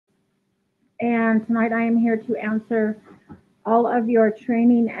and tonight I am here to answer all of your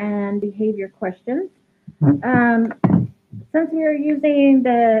training and behavior questions. Um, since we are using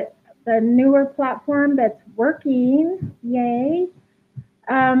the newer platform that's working, yay!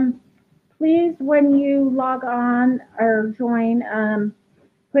 Um, please, when you log on or join,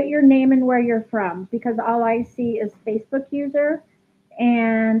 put your name and where you're from because all I see is Facebook user.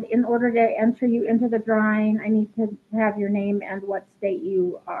 And in order to enter you into the drawing, I need to have your name and what state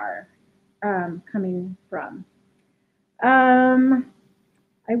you are coming from.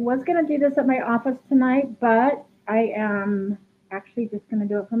 I was going to do this at my office tonight, but I am actually just going to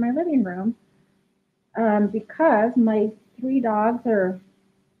do it from my living room because my three dogs are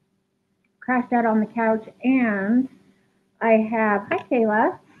crashed out on the couch and I have, hi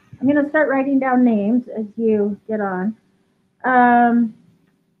Kayla, I'm going to start writing down names as you get on. Um,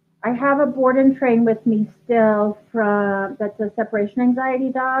 I have a board and train with me still from that's a separation anxiety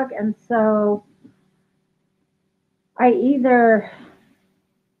dog, and so I either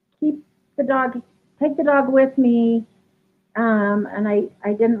keep the dog, take the dog with me, and I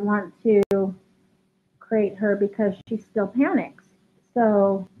didn't want to crate her because she still panics.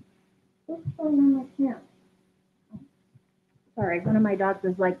 So what's going on with him? Sorry, one of my dogs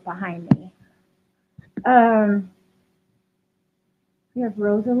is like behind me. Um, we have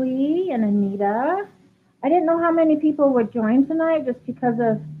Rosalie and Anita. I didn't know how many people would join tonight just because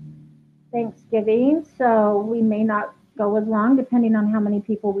of Thanksgiving, so we may not go as long depending on how many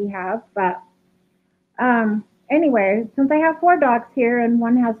people we have. But anyway, since I have four dogs here and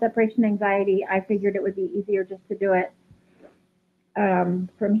one has separation anxiety, I figured it would be easier just to do it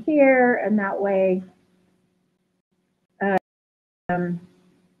from here, and that way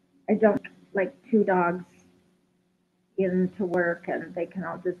I don't like two dogs into work and they can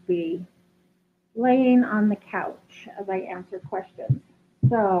all just be laying on the couch as I answer questions.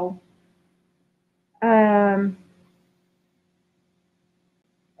 So, um,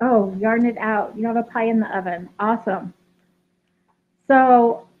 oh, yarn it out. You have a pie in the oven. Awesome.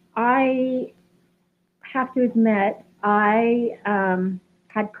 So I have to admit, I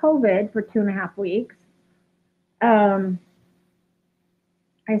had COVID for 2.5 weeks. Um,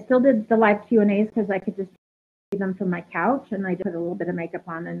 I still did the live Q&As because I could just see them from my couch, and I just put a little bit of makeup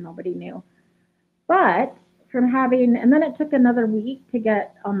on and nobody knew. But from having, and then it took another week to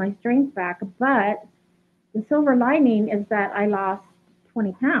get all my strength back, but the silver lining is that I lost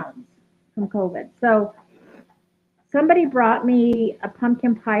 20 pounds from COVID. So somebody brought me a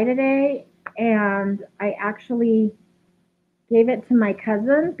pumpkin pie today, and I actually gave it to my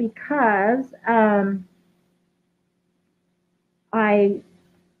cousin because I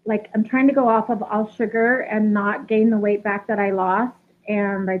I'm trying to go off of all sugar and not gain the weight back that I lost,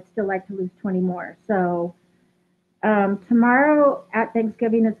 and I'd still like to lose 20 more. So tomorrow at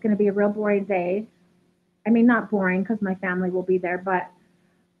Thanksgiving, it's going to be a real boring day. I mean, not boring because my family will be there, but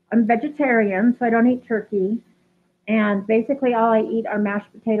I'm vegetarian, so I don't eat turkey. And basically, all I eat are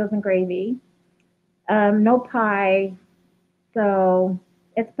mashed potatoes and gravy. No pie. So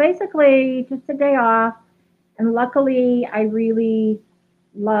it's basically just a day off. And luckily, I really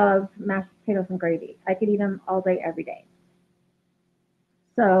love mashed potatoes and gravy. I could eat them all day, every day.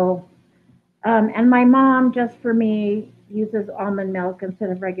 So, and my mom, just for me, uses almond milk instead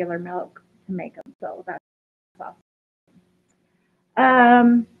of regular milk to make them. So that's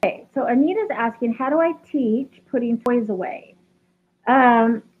awesome. Okay, so Anita's asking, how do I teach putting toys away?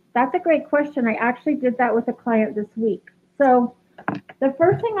 That's a great question. I actually did that with a client this week. So the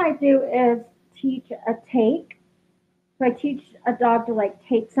first thing I do is teach a take. So I teach a dog to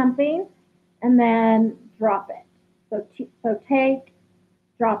take something and then drop it. So take,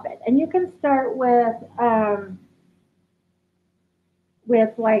 drop it, and you can start with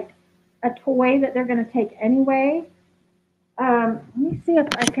like a toy that they're going to take anyway. Let me see if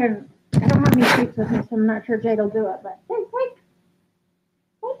I can. I don't have any sheets with me, so I'm not sure Jade will do it. But take.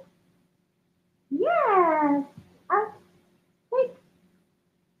 Yes. Take.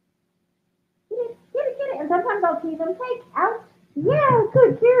 Get it. And sometimes I'll tease them. Take out. Yeah,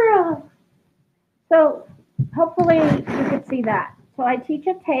 good girl. So hopefully you could see that. So I teach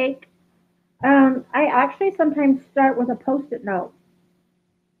a take. I actually sometimes start with a post-it note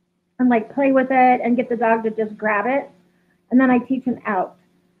and play with it and get the dog to just grab it, and then I teach an out.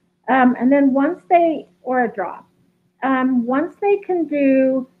 And then or a drop. Once they can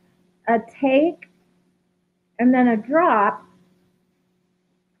do a take and then a drop,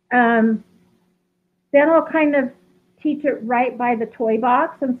 then I'll kind of teach it right by the toy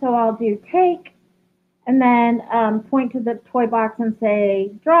box. And so I'll do take and then point to the toy box and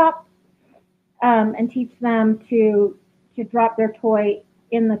say drop, and teach them to drop their toy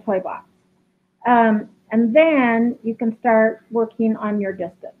in the toy box. And then you can start working on your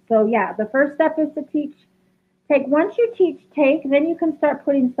distance. So yeah, the first step is to once you teach take, then you can start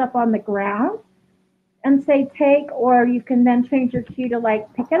putting stuff on the ground and say take, or you can then change your cue to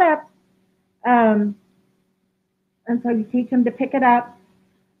like pick it up. Um, and so you teach them to pick it up,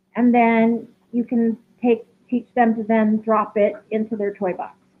 and then you can teach them to then drop it into their toy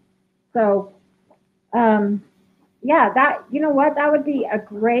box. So um, yeah, that, you know what, that would be a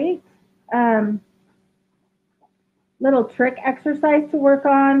great um, little trick exercise to work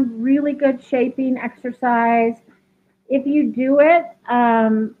on. Really good shaping exercise. If you do it,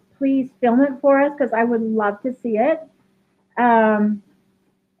 please film it for us because I would love to see it. Um,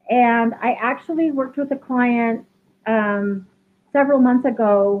 and I actually worked with a client several months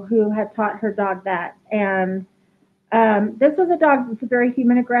ago who had taught her dog that. And this was a dog that's very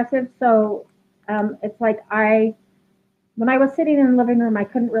human aggressive. So it's like when I was sitting in the living room, I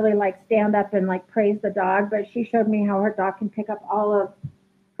couldn't really like stand up and like praise the dog, but she showed me how her dog can pick up all of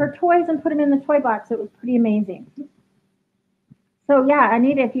her toys and put them in the toy box. It was pretty amazing. So yeah,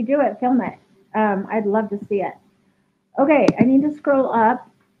 Anita, if you do it, film it. I'd love to see it. Okay, I need to scroll up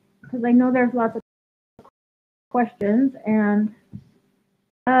because I know there's lots of questions. And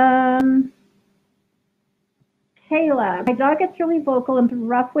um, Kayla, my dog gets really vocal and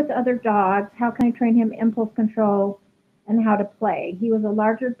rough with other dogs. How can I train him impulse control and how to play? He was a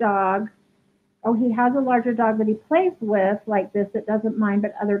larger dog. Oh, he has a larger dog that he plays with like this that doesn't mind,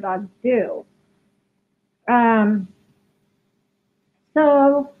 but other dogs do. Um,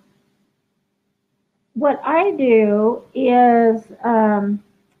 so what I do is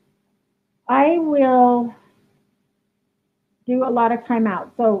I will do a lot of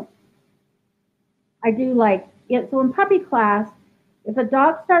timeouts. So I do like it. So in puppy class, if a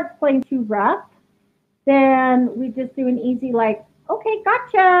dog starts playing too rough, then we just do an easy like, okay,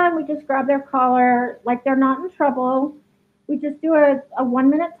 gotcha. We just grab their collar, like they're not in trouble. We just do a 1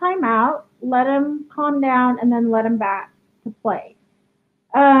 minute timeout, let them calm down, and then let them back to play.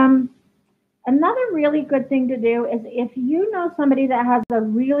 Um, Another really good thing to do is if you know somebody that has a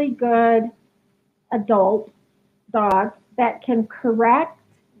really good adult dog that can correct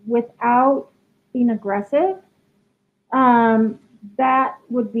without being aggressive, um, that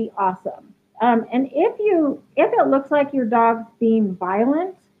would be awesome. And if it looks like your dog's being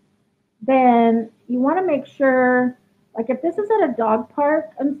violent, then you want to make sure, like if this is at a dog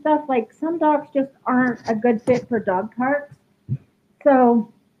park and stuff, like some dogs just aren't a good fit for dog parks.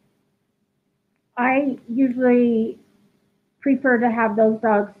 So I usually prefer to have those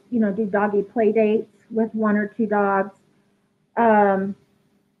dogs, do doggy play dates with one or two dogs, um,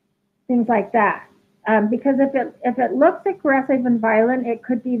 things like that. Because if it looks aggressive and violent, it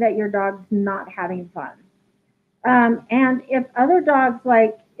could be that your dog's not having fun. And if other dogs,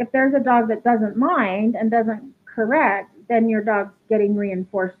 like if there's a dog that doesn't mind and doesn't correct, then your dog's getting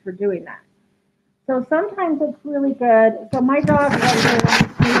reinforced for doing that. So sometimes it's really good. So my dog right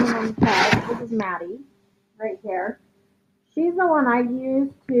here on the tag, this is Maddie, right here. She's the one I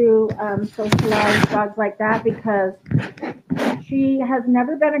use to socialize dogs like that because she has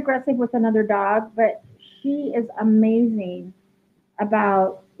never been aggressive with another dog, but she is amazing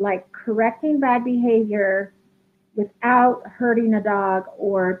about like correcting bad behavior without hurting a dog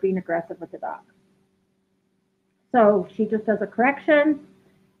or being aggressive with the dog. So she just does a correction,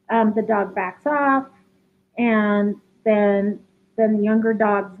 the dog backs off, and then the younger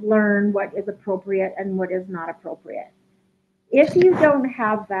dogs learn what is appropriate and what is not appropriate. If you don't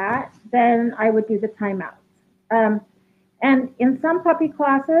have that, then I would do the timeouts. Um, and in some puppy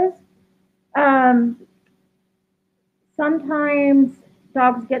classes, um, sometimes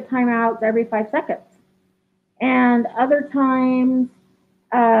dogs get timeouts every 5 seconds. And other times,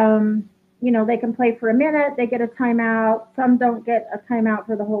 they can play for a minute, they get a timeout. Some don't get a timeout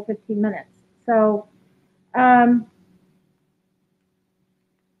for the whole 15 minutes. So, um,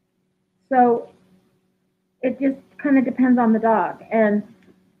 so it just kind of depends on the dog. And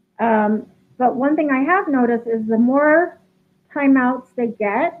but one thing I have noticed is the more timeouts they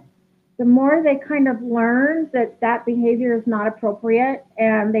get, the more they kind of learn that that behavior is not appropriate,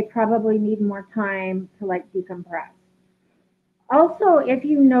 and they probably need more time to like decompress. Also, if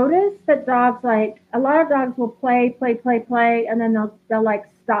you notice that dogs, like a lot of dogs will play, and then they'll like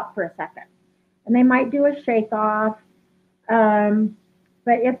stop for a second, and they might do a shake off. Um,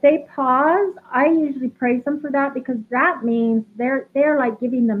 but if they pause, I usually praise them for that because that means they're like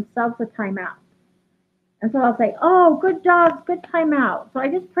giving themselves a timeout. And so I'll say, "Oh, good dogs, good timeout." So I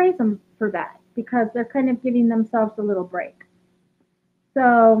just praise them for that because they're kind of giving themselves a little break.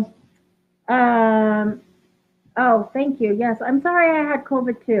 So, um, Oh, thank you. Yes, I'm sorry I had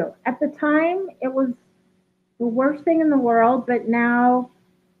COVID too. At the time, it was the worst thing in the world, but now,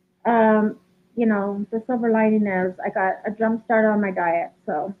 um, the silver lining is I got a jump start on my diet,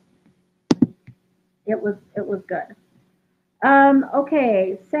 so it was good.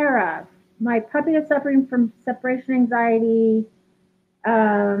 Okay, Sarah, my puppy is suffering from separation anxiety.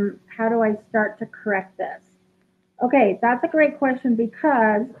 How do I start to correct this? Okay, that's a great question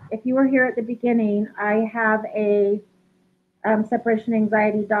because if you were here at the beginning, I have a separation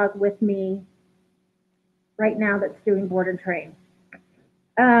anxiety dog with me right now that's doing board and train.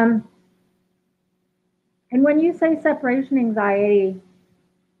 Um, and when you say separation anxiety,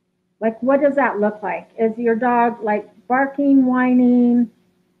 like what does that look like? Is your dog like barking, whining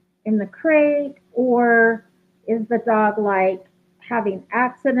in the crate, or is the dog like having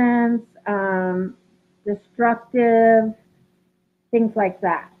accidents, destructive, things like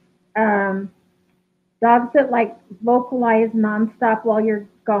that? Um, Dogs that like vocalize nonstop while you're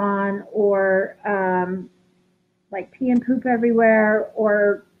gone, or like pee and poop everywhere,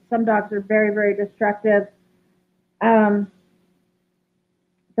 or some dogs are very, very destructive. Um,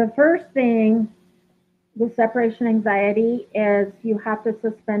 the first thing with separation anxiety is you have to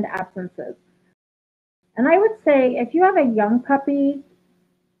suspend absences. And I would say if you have a young puppy,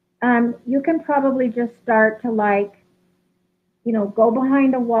 you can probably just start to like, go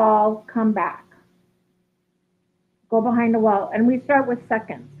behind a wall, come back, go behind a wall. And we start with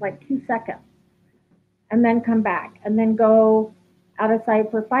seconds, like 2 seconds, and then come back, and then go out of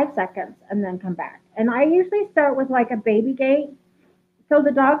sight for 5 seconds, and then come back. And I usually start with like a baby gate. So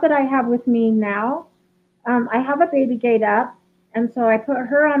the dog that I have with me now, I have a baby gate up, and so I put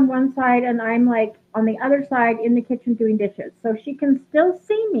her on one side, and I'm like on the other side in the kitchen doing dishes. So she can still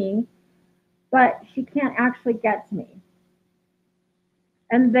see me, but she can't actually get to me.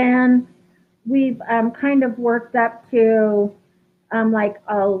 And then we've kind of worked up to like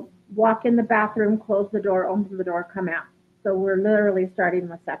I'll walk in the bathroom, close the door, open the door, come out. So we're literally starting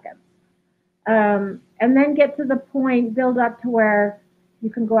with seconds. And then get to the point, build up to where you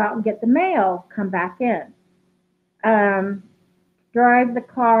can go out and get the mail, come back in, um, drive the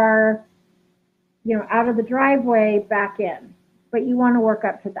car, out of the driveway, back in. But you want to work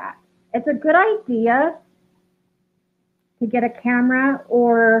up to that. It's a good idea to get a camera,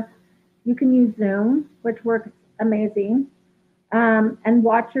 or you can use Zoom, which works amazing, and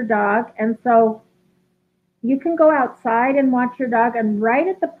watch your dog. And so you can go outside and watch your dog, and right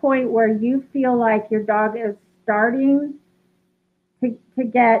at the point where you feel like your dog is starting to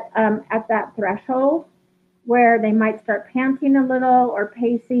get at that threshold where they might start panting a little or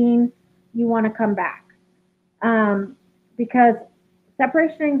pacing, you want to come back. Because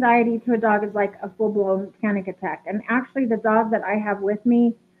separation anxiety to a dog is like a full blown panic attack. And actually, the dog that I have with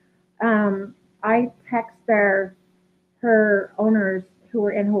me, I text her owners who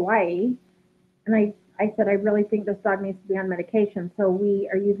were in Hawaii, and I said, I really think this dog needs to be on medication. So we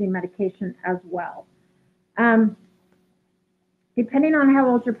are using medication as well. Um, Depending on how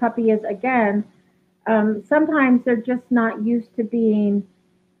old your puppy is, again, sometimes they're just not used to being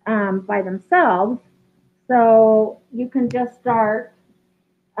by themselves. So you can just start,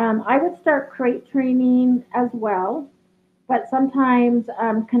 I would start crate training as well, but sometimes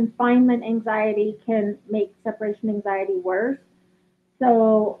confinement anxiety can make separation anxiety worse.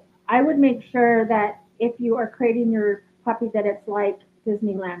 So I would make sure that if you are creating your puppy, that it's like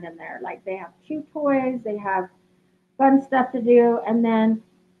Disneyland in there. Like they have chew toys, they have fun stuff to do, and then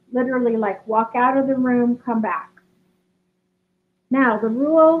literally like walk out of the room, come back. Now the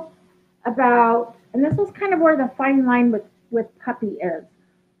rule about, and this is kind of where the fine line with puppy is.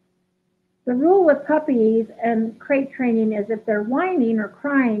 The rule with puppies and crate training is if they're whining or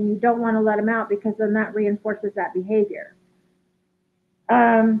crying, you don't want to let them out because then that reinforces that behavior.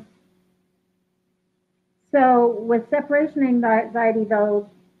 Um, so with separation anxiety,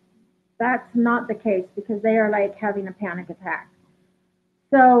 though, that's not the case because they are like having a panic attack.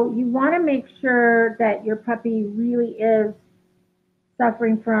 So you want to make sure that your puppy really is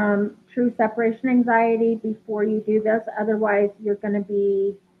suffering from true separation anxiety before you do this. Otherwise, you're going to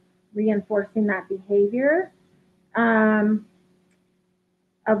be reinforcing that behavior um,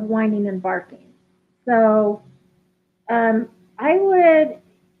 of whining and barking. So I would,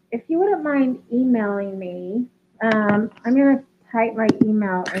 if you wouldn't mind emailing me, I'm going to type my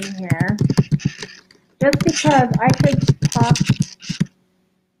email in here just because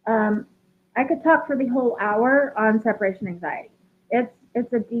um, I could talk for the whole hour on separation anxiety.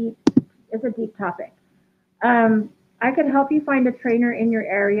 It's a deep topic. I could help you find a trainer in your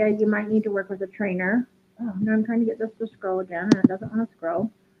area. You might need to work with a trainer. Oh no, I'm trying to get this to scroll again, and it doesn't want to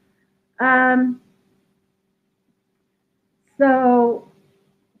scroll. Um, So,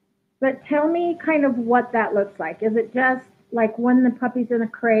 but tell me kind of what that looks like. Is it just like when the puppy's in a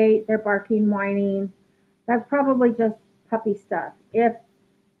crate, they're barking, whining? That's probably just puppy stuff.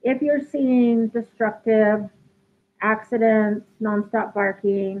 If you're seeing destructive accidents, nonstop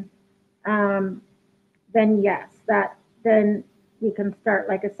barking, um, then yes, that then we can start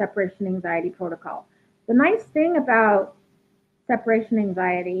like a separation anxiety protocol. The nice thing about separation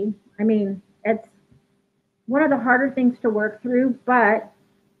anxiety, I mean, it's one of the harder things to work through, but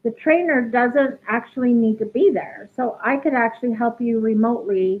the trainer doesn't actually need to be there. So I could actually help you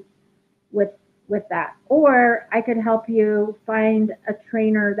remotely with with that. Or I could help you find a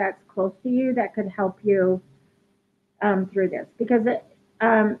trainer that's close to you that could help you through this because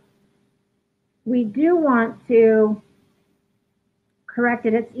we do want to correct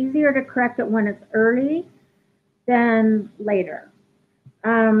it. It's easier to correct it when it's early than later.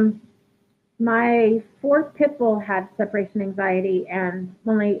 Um, my fourth pit bull had separation anxiety, and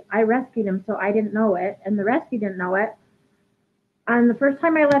only I rescued him, so I didn't know it, and the rescue didn't know it. And the first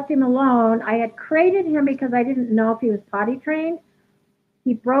time I left him alone, I had crated him because I didn't know if he was potty trained.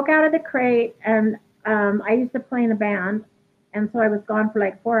 He broke out of the crate, and I used to play in a band, and so I was gone for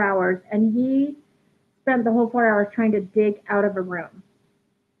like 4 hours, and he spent the whole 4 hours trying to dig out of a room,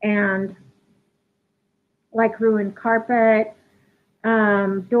 and like ruined carpet,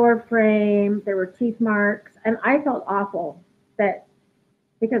 door frame. There were teeth marks, and I felt awful that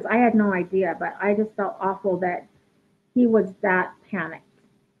because I had no idea, but I just felt awful that he was that panicked.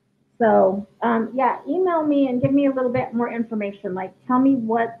 So yeah, email me and give me a little bit more information. Like, tell me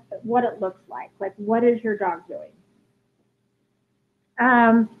what it looks like. Like, what is your dog doing?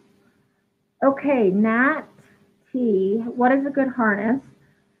 Um, okay, Nat T. What is a good harness?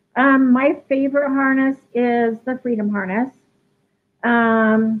 My favorite harness is the Freedom harness.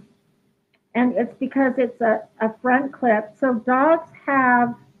 Um, and it's because it's a front clip. So dogs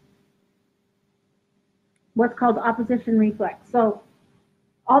have what's called opposition reflex. So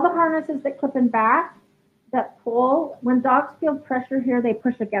all the harnesses that clip in back that pull, when dogs feel pressure here, they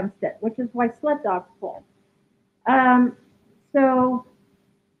push against it, which is why sled dogs pull. Um, so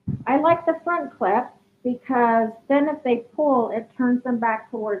I like the front clip because then if they pull, it turns them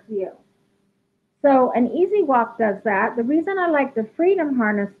back towards you. So an easy walk does that. The reason I like the Freedom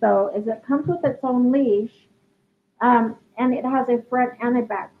harness though is it comes with its own leash, and it has a front and a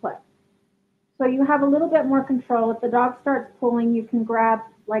back clip. So you have a little bit more control. If the dog starts pulling, you can grab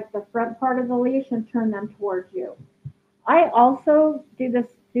like the front part of the leash and turn them towards you. I also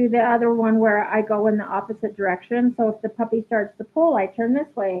do the other one where I go in the opposite direction. So if the puppy starts to pull, I turn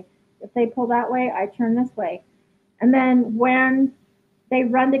this way. If they pull that way, I turn this way. And then when they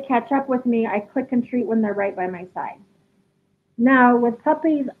run to catch up with me, I click and treat when they're right by my side. Now with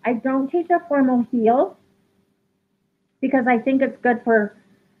puppies, I don't teach a formal heel because I think it's good for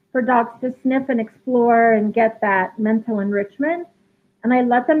dogs to sniff and explore and get that mental enrichment. And I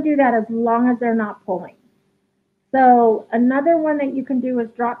let them do that as long as they're not pulling. So another one that you can do is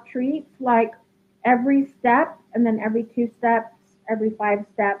drop treats, like every step, and then every 2 steps, every 5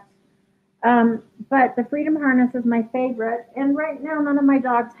 steps. But the Freedom harness is my favorite. And right now, none of my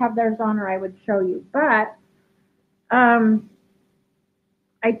dogs have theirs on, or I would show you. But um,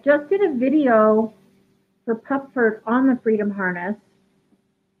 I just did a video for Pupford on the Freedom harness.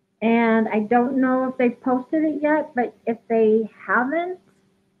 And I don't know if they've posted it yet, but if they haven't,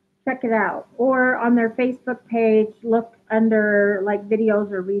 check it out. Or on their Facebook page, look under like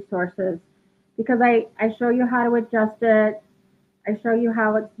videos or resources because I show you how to adjust it. I show you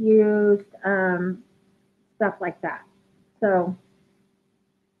how it's used, stuff like that. So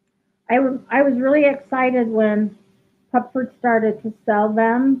I was really excited when Pupford started to sell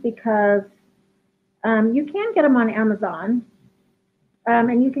them because you can get them on Amazon,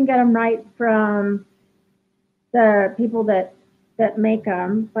 and you can get them right from the people that make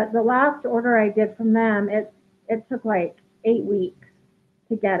them. But the last order I did from them, it took like 8 weeks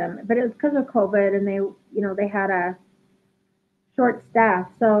to get them. But it was because of COVID, and they had a short staff.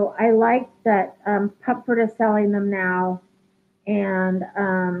 So I like that Pupford is selling them now, and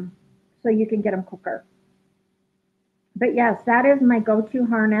so you can get them quicker. But yes, that is my go-to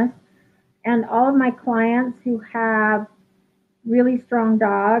harness. And all of my clients who have really strong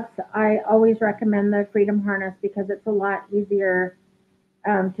dogs, I always recommend the Freedom harness because it's a lot easier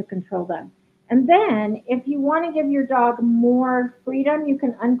to control them. And then if you want to give your dog more freedom, you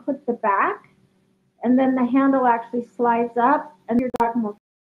can unclip the back and then the handle actually slides up and your dog more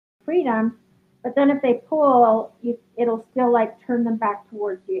freedom. But then if they pull, it'll still like turn them back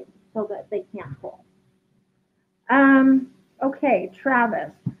towards you so that they can't pull. Okay,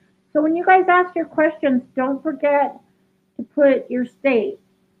 Travis. So when you guys ask your questions, don't forget to put your state.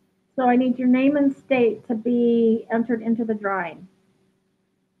 So I need your name and state to be entered into the drawing.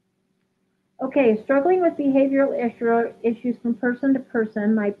 Okay, struggling with behavioral issues from person to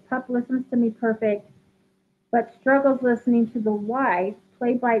person. My pup listens to me perfect, but struggles listening to the wife.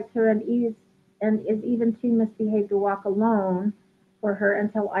 Play bites her and is even too misbehaved to walk alone for her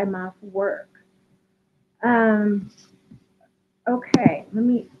until I'm off work. Um, okay,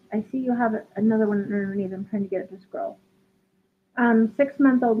 I see you have another one underneath. I'm trying to get it to scroll.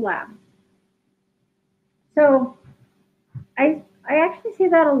 6-month-old lab. So I actually see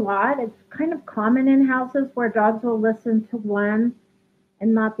that a lot. It's kind of common in houses where dogs will listen to one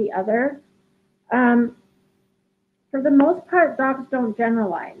and not the other. Um, for the most part, dogs don't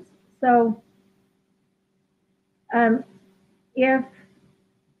generalize. So um, if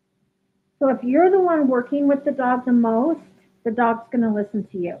if you're the one working with the dog the most, the dog's going to listen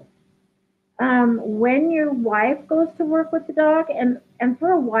to you. When your wife goes to work with the dog, and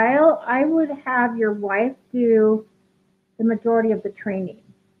for a while, I would have your wife do the majority of the training.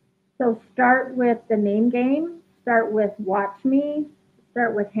 So start with the name game, start with watch me,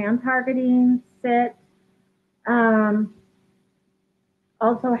 start with hand targeting, sit. Um,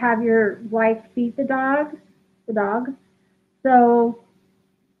 Also have your wife feed the dog, so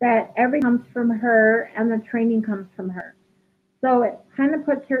that everything comes from her and the training comes from her. So it kind of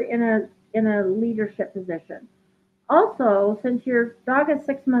puts her in a leadership position. Also, since your dog is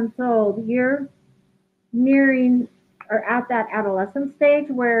 6 months old, you're nearing or at that adolescent stage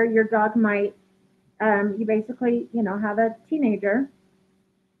where your dog might you basically have a teenager,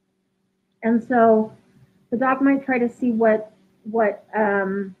 and so the dog might try to see what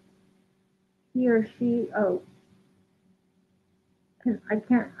he or she I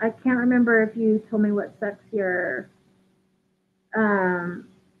can't remember if you told me what sex your um,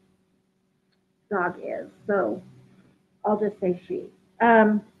 dog is, so I'll just say she.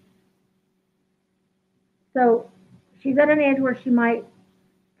 Um, so she's at an age where she might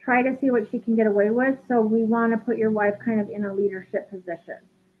try to see what she can get away with. So we want to put your wife kind of in a leadership position.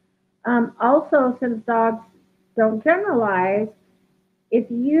 Also, since dogs don't generalize, if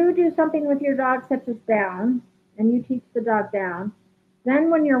you do something with your dog such as down, and you teach the dog down, then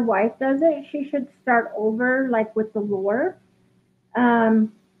when your wife does it, she should start over like with the lure.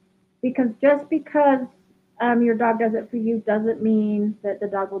 Um, because just because your dog does it for you doesn't mean that the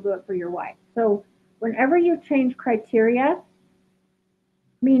dog will do it for your wife. So whenever you change criteria,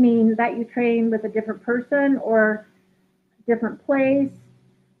 meaning that you train with a different person or different place,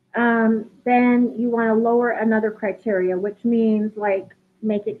 then you want to lower another criteria, which means like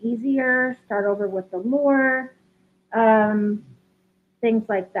make it easier, start over with the lure, um, things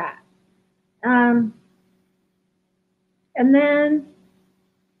like that. Um, and then,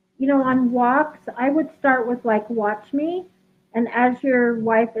 on walks, I would start with like watch me. And as your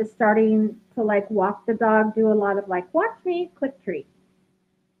wife is starting to like walk the dog, do a lot of like watch me, click treat.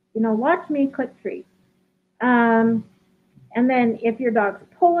 Watch me, click treat. Um, and then if your dog's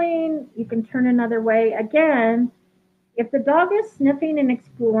pulling, you can turn another way. Again, if the dog is sniffing and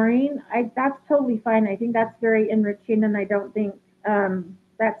exploring, that's totally fine. I think that's very enriching, and I don't think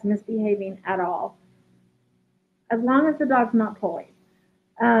that's misbehaving at all, as long as the dog's not pulling.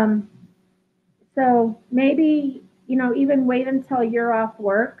 Um, so maybe, even wait until you're off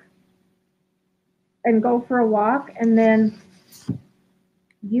work and go for a walk, and then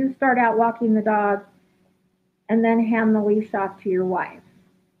you start out walking the dog and then hand the leash off to your wife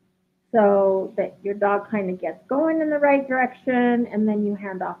so that your dog kind of gets going in the right direction, and then you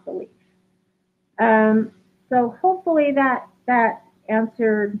hand off the leash. Um, so hopefully that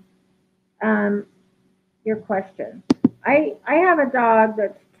answered um, your question. I have a dog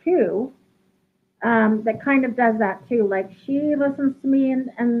that's 2 that kind of does that too. Like she listens to me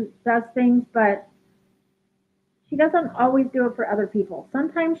and does things, but she doesn't always do it for other people.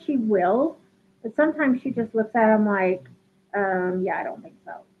 Sometimes she will, but sometimes she just looks at them like, yeah, I don't think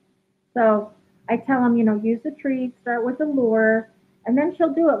so. So I tell them, use the treat, start with the lure, and then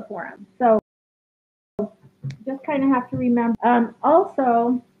she'll do it for him. So just kind of have to remember.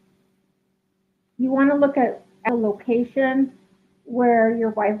 Also, you want to look at a location where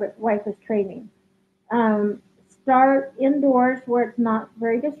your wife is training. Um, Start indoors where it's not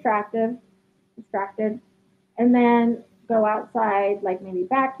very distracted, and then go outside, like maybe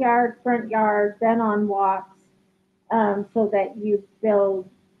backyard, front yard, then on walks, so that you build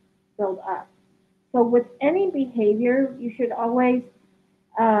up. So with any behavior, you should always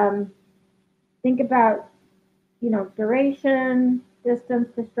um, think about, duration, distance,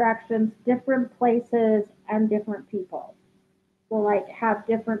 distractions, different places, and different people. So like have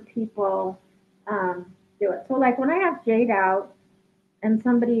different people do it. So like when I have Jade out and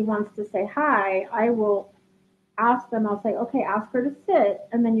somebody wants to say hi, I will ask them, I'll say, okay, ask her to sit,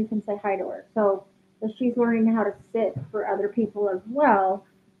 and then you can say hi to her. So that she's learning how to sit for other people as well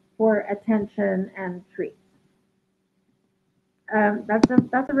for attention and treats.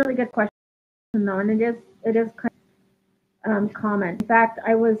 That's a really good question though, and it is kind of common. In fact,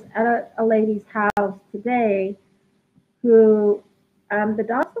 I was at a lady's house today who the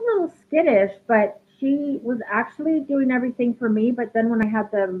dog's a little skittish, but she was actually doing everything for me. But then when I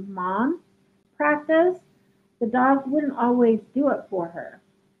had the mom practice, the dog wouldn't always do it for her.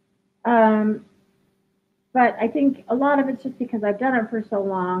 Um, but I think a lot of it's just because I've done it for so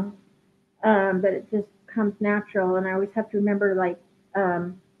long that it just comes natural. And I always have to remember, like,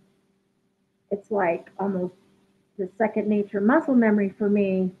 um, it's like almost the second nature muscle memory for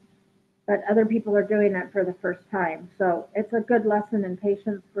me, but other people are doing it for the first time. So it's a good lesson in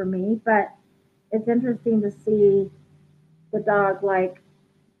patience for me. But it's interesting to see the dog like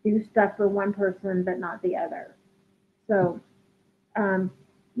do stuff for one person but not the other. So um,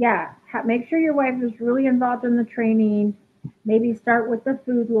 yeah, make sure your wife is really involved in the training. Maybe start with the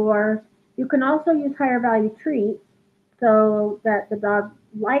food lure. You can also use higher value treats so that the dog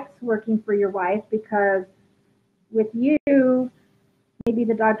likes working for your wife because with you, maybe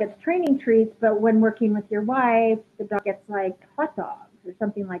the dog gets training treats, but when working with your wife, the dog gets like hot dogs or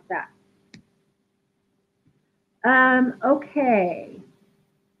something like that. Okay.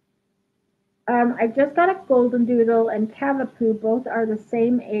 I just got a golden doodle and cavapoo. Both are the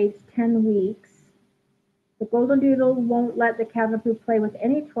same age, 10 weeks. The golden doodle won't let the cavapoo play with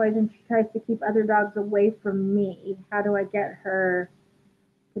any toys and she tries to keep other dogs away from me. How do I get her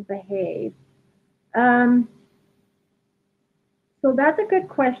to behave? Um, so that's a good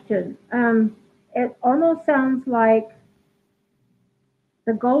question. It almost sounds like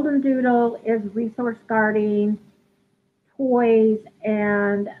the golden doodle is resource guarding toys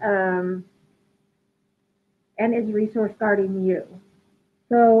and is resource guarding you.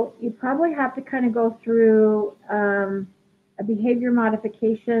 So you probably have to kind of go through a behavior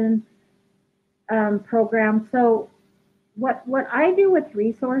modification program. So what I do with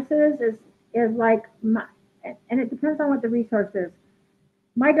resources is like my, and it depends on what the resource is.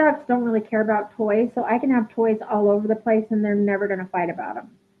 My dogs don't really care about toys, so I can have toys all over the place and they're never going to fight about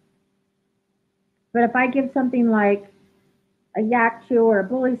them. But if I give something like a yak chew or a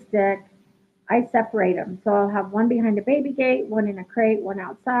bully stick, I separate them. So I'll have one behind a baby gate, one in a crate, one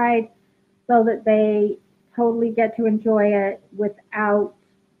outside, so that they totally get to enjoy it without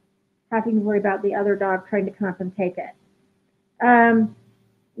having to worry about the other dog trying to come up and take it.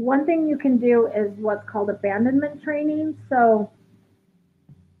 One thing you can do is what's called abandonment training. So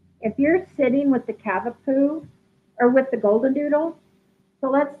if you're sitting with the cavapoo or with the golden doodle, so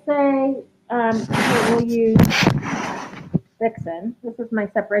let's say we'll use Vixen. This is my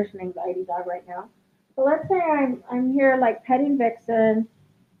separation anxiety dog right now. So let's say I'm here like petting Vixen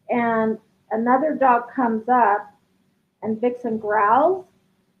and another dog comes up and Vixen growls,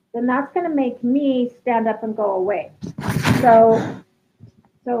 then that's going to make me stand up and go away. So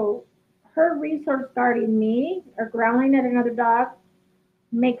so her resource guarding me or growling at another dog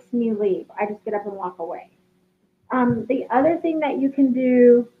makes me leave. I just get up and walk away. The other thing that you can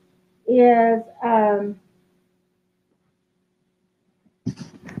do is um,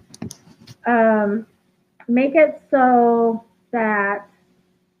 make it so that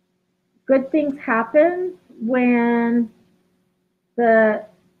good things happen when the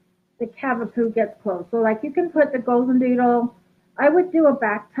the cavapoo gets close. So like you can put the golden doodle. I would do a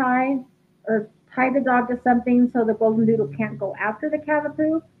back tie or tie the dog to something so the golden doodle can't go after the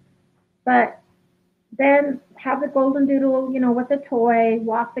cavapoo. But then have the golden doodle, with a toy,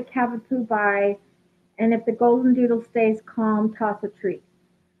 walk the cavapoo by, and if the golden doodle stays calm, toss a treat.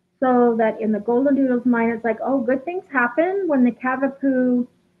 So that in the golden doodle's mind, it's like, oh, good things happen when the cavapoo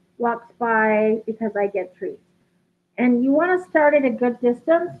walks by because I get treats. And you want to start at a good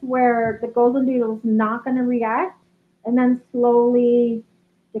distance where the golden doodle is not going to react and then slowly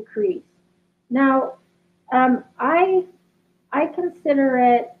decrease. Now, I consider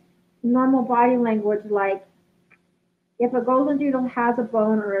it normal body language, like if a golden doodle has a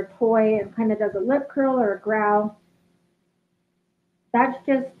bone or a toy and kind of does a lip curl or a growl, that's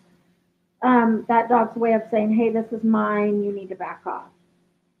just that dog's way of saying, hey, this is mine, you need to back off.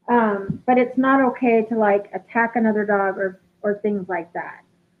 But it's not okay to like attack another dog or things like that.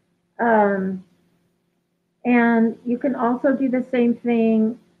 Um, and you can also do the same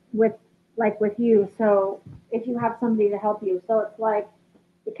thing with you. So if you have somebody to help you, so it's like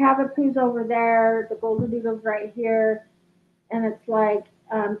the cavapoo's over there, the golden doodle's right here, and it's like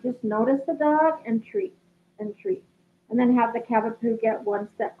just notice the dog and treat. and treat. And then have the Cavapoo get one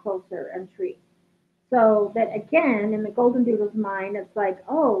step closer and treat. So that again, in the Golden Doodle's mind, it's like,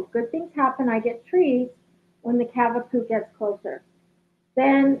 oh, good things happen. I get treats when the Cavapoo gets closer.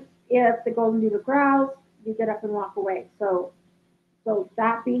 Then if the Golden Doodle growls, you get up and walk away. So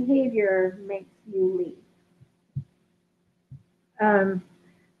that behavior makes you leave. Um,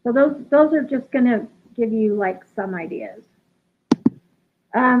 so those are just going to give you like some ideas.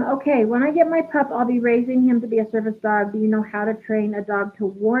 Okay, when I get my pup, I'll be raising him to be a service dog. Do you know how to train a dog to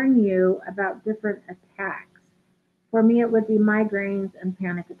warn you about different attacks? For me, it would be migraines and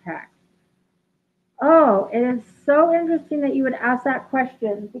panic attacks. Oh, it is so interesting that you would ask that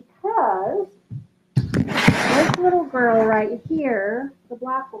question because this little girl right here, the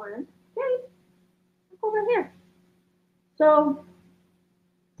black one, hey, look over here. So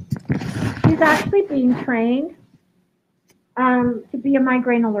she's actually being trained to be a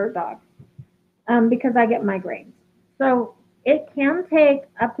migraine alert dog because I get migraines. So it can take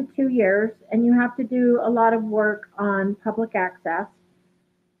up to 2 years, and you have to do a lot of work on public access.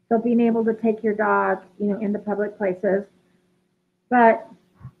 So being able to take your dog, into public places. But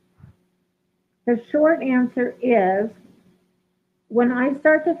the short answer is when I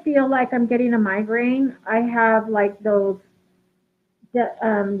start to feel like I'm getting a migraine, I have like those,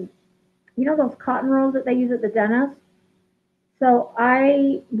 those cotton rolls that they use at the dentist. So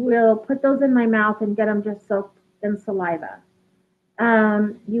I will put those in my mouth and get them just soaked in saliva.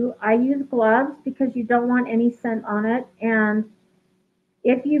 I use gloves because you don't want any scent on it. And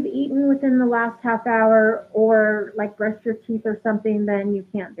if you've eaten within the last half hour or like brushed your teeth or something, then you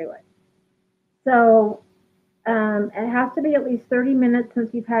can't do it. So it has to be at least 30 minutes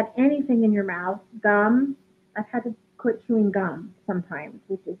since you've had anything in your mouth. Gum, I've had to quit chewing gum sometimes,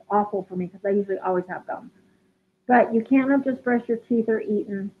 which is awful for me because I usually always have gum. But you can't have just brushed your teeth or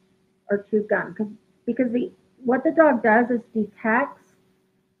eaten or chewed gum because what the dog does is detects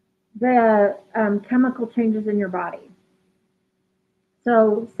the chemical changes in your body.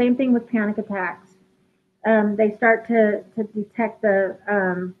 So same thing with panic attacks. They start to detect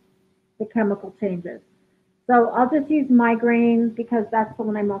the chemical changes. So I'll just use migraine because that's the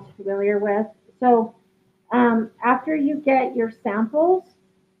one I'm most familiar with. So after you get your samples,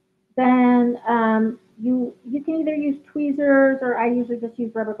 then you can either use tweezers or I usually just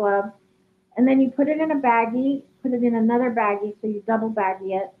use rubber gloves. And then you put it in a baggie, put it in another baggie, so you double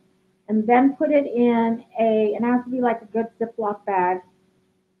baggie it, and then put it in it has to be like a good Ziploc bag.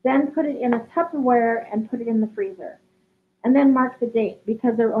 Then put it in a Tupperware and put it in the freezer. And then mark the date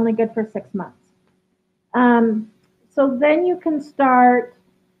because they're only good for 6 months. So then you can start,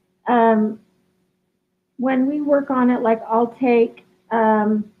 when we work on it, like I'll take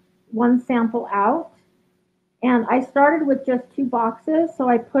one sample out. And I started with just 2 boxes. So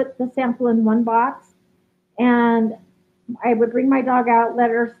I put the sample in one box and I would bring my dog out, let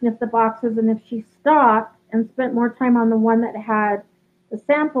her sniff the boxes. And if she stopped and spent more time on the one that had the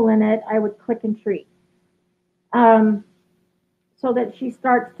sample in it, I would click and treat. So that she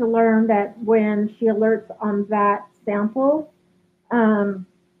starts to learn that when she alerts on that sample or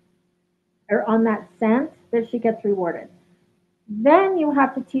on that scent, that she gets rewarded. Then you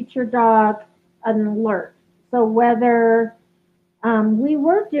have to teach your dog an alert. So whether we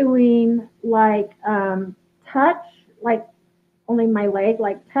were doing like touch, like only my leg,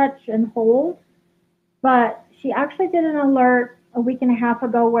 like touch and hold, but she actually did an alert a week and a half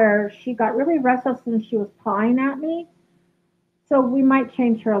ago where she got really restless and she was pawing at me. So we might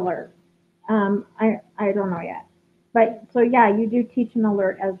change her alert. I don't know yet. But so yeah, you do teach an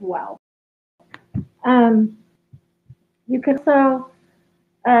alert as well. Um, you can also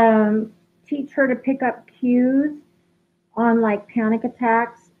teach her to pick up cues on like panic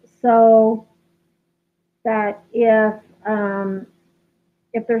attacks. So that if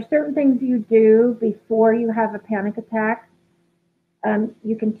there's certain things you do before you have a panic attack,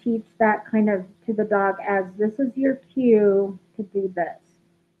 you can teach that kind of to the dog as this is your cue to do this.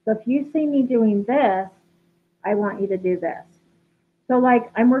 So if you see me doing this, I want you to do this. So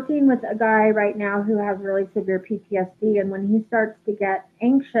like I'm working with a guy right now who has really severe PTSD, and when he starts to get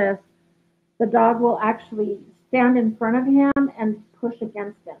anxious, the dog will actually stand in front of him and push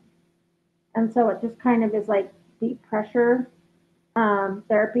against him. And so it just kind of is like deep pressure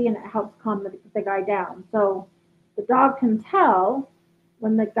therapy, and it helps calm the guy down. So the dog can tell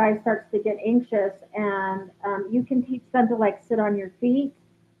when the guy starts to get anxious, and you can teach them to like sit on your feet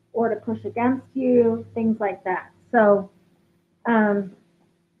or to push against you, things like that. So um,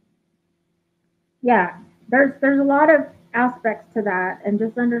 yeah, there's a lot of aspects to that, and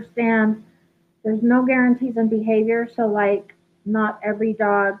just understand there's no guarantees in behavior. So like not every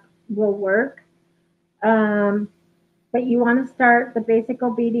dog will work. Um, but you want to start the basic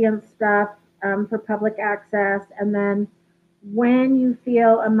obedience stuff for public access, and then when you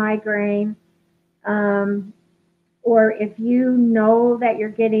feel a migraine, um, or if you know that you're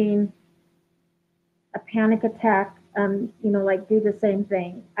getting a panic attack, like do the same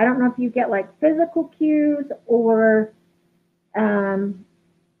thing. I don't know if you get like physical cues or um,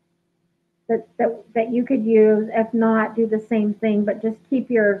 that you could use. If not, do the same thing, but just keep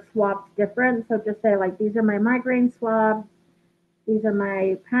your swabs different. So just say like, these are my migraine swabs, these are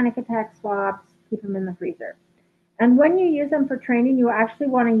my panic attack swabs. Keep them in the freezer. And when you use them for training, you actually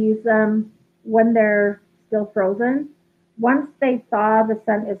want to use them when they're still frozen. Once they thaw, the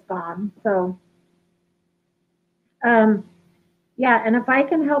scent is gone. So, um, yeah, and if I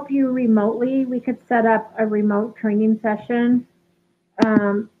can help you remotely, we could set up a remote training session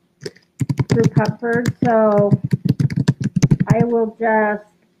um, through Comfort. So I will just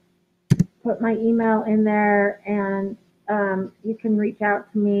put my email in there, and you can reach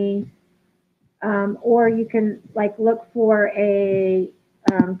out to me, or you can like look for a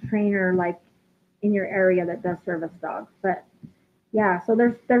trainer like in your area that does service dogs. But yeah, so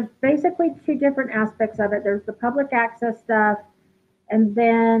there's basically two different aspects of it. There's the public access stuff, and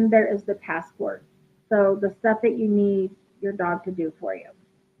then there is the passport. So the stuff that you need your dog to do for you.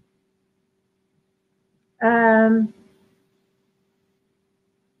 Um,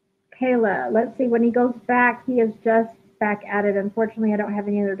 Kayla, let's see. When he goes back, he is just back at it. Unfortunately, I don't have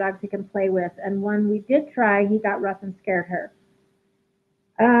any other dogs he can play with. And when we did try, he got rough and scared her.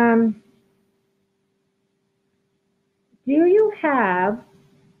 Um, do you have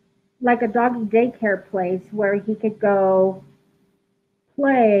like a doggy daycare place where he could go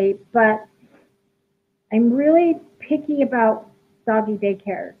play? But I'm really picky about doggy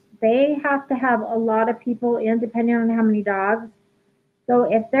daycares. They have to have a lot of people in, depending on how many dogs. So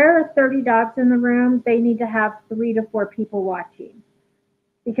if there are 30 dogs in the room, they need to have 3 to 4 people watching,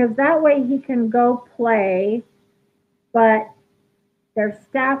 because that way he can go play, but there's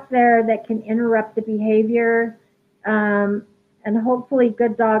staff there that can interrupt the behavior, um, and hopefully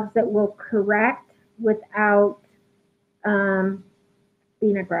good dogs that will correct without um,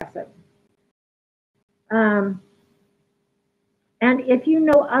 being aggressive. Um, and if you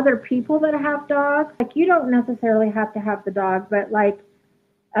know other people that have dogs, like you don't necessarily have to have the dog, but like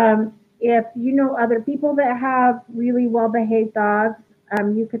if you know other people that have really well behaved dogs,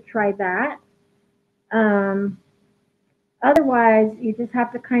 you could try that. Um, Otherwise, you just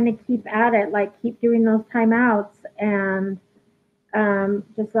have to kind of keep at it, like keep doing those timeouts, and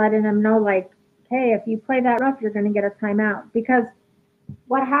just letting them know, like, hey, if you play that rough, you're going to get a timeout. Because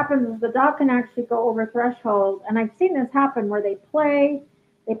what happens is the dog can actually go over threshold, and I've seen this happen where they play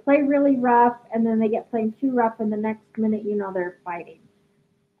really rough, and then they get playing too rough, and the next minute, they're fighting.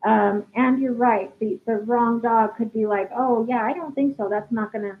 And you're right, the wrong dog could be like, oh yeah, I don't think so. That's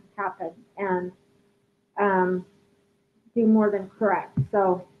not going to happen, and um, do more than correct.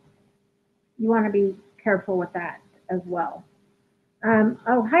 So you want to be careful with that as well.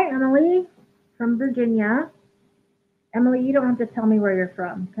 Oh, hi, Emily from Virginia. Emily, you don't have to tell me where you're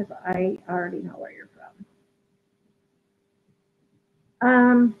from because I already know where you're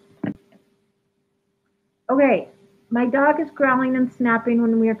from. Okay, my dog is growling and snapping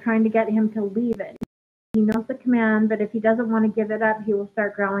when we are trying to get him to leave it. He knows the command, but if he doesn't want to give it up, he will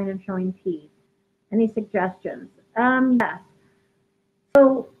start growling and showing teeth. Any suggestions? Yes.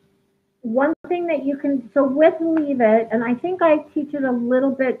 So one thing that you can, so with Leave It, and I think I teach it a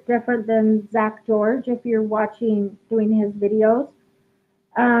little bit different than Zach George if you're doing his videos.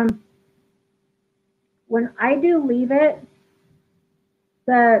 Um, when I do Leave It,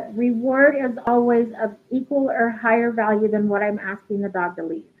 the reward is always of equal or higher value than what I'm asking the dog to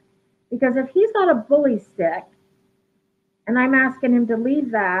leave. Because if he's got a bully stick and I'm asking him to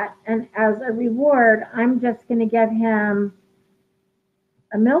leave that, and as a reward, I'm just going to give him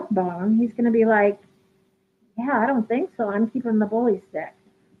a milk bone, he's going to be like, yeah, I don't think so. I'm keeping the bully stick.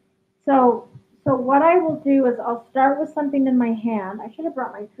 So, so what I will do is I'll start with something in my hand. I should have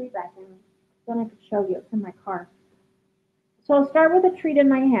brought my treat back in. Then I could show you. It's in my car. So I'll start with a treat in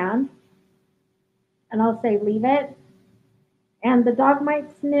my hand, and I'll say, leave it. And the dog might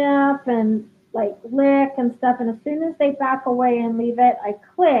sniff and like lick and stuff. And as soon as they back away and leave it, I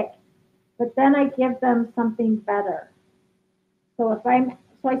click, but then I give them something better. So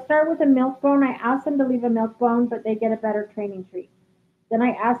so I start with a milk bone. I ask them to leave a milk bone, but they get a better training treat. Then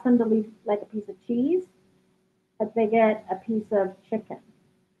I ask them to leave like a piece of cheese, but they get a piece of chicken.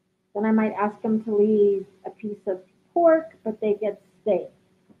 Then I might ask them to leave a piece of pork, but they get steak.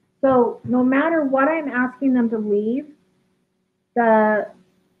 So no matter what I'm asking them to leave, the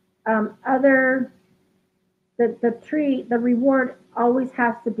other The treat, the reward always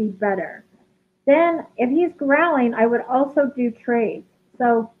has to be better. Then, if he's growling, I would also do trades.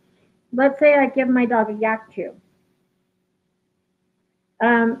 So, let's say I give my dog a yak chew.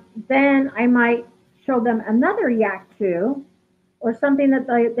 Then I might show them another yak chew or something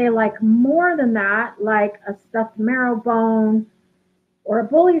that they like more than that, like a stuffed marrow bone or a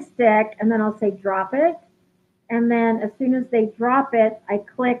bully stick, and then I'll say drop it. And then as soon as they drop it, I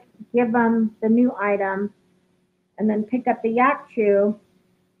click give them the new item and then pick up the yak chew.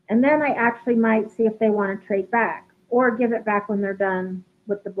 And then I actually might see if they want to trade back or give it back when they're done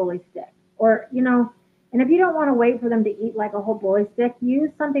with the bully stick. Or, and if you don't want to wait for them to eat like a whole bully stick,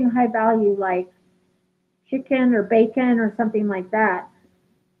 use something high value like chicken or bacon or something like that.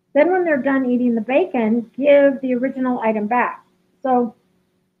 Then when they're done eating the bacon, give the original item back. So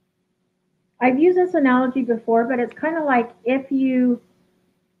I've used this analogy before, but it's kind of like if you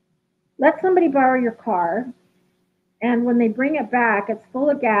let somebody borrow your car and when they bring it back, it's full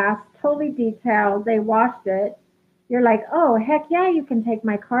of gas, totally detailed, they washed it. You're like, oh, heck yeah, you can take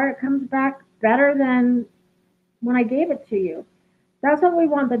my car. It comes back better than when I gave it to you. That's what we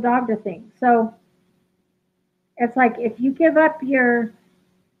want the dog to think. So it's like if you give up your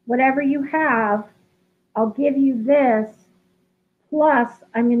whatever you have, I'll give you this, plus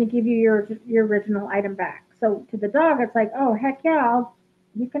I'm going to give you your original item back. So to the dog, it's like, oh, heck yeah,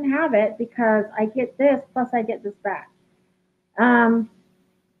 you can have it because I get this, plus I get this back. Um,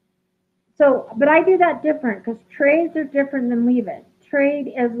 but I do that different because trades are different than leave it.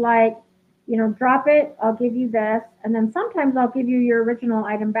 Trade is like, drop it, I'll give you this, and then sometimes I'll give you your original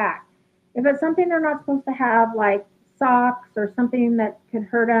item back. If it's something they're not supposed to have, like socks or something that could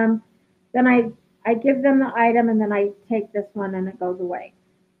hurt them, then I give them the item and then I take this one and it goes away.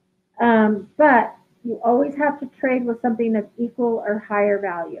 But you always have to trade with something that's equal or higher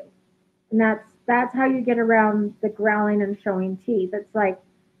value, and that's how you get around the growling and showing teeth. It's like,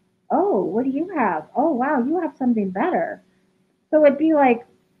 oh, what do you have? Oh, wow, you have something better. So it'd be like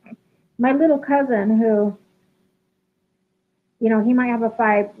my little cousin who, he might have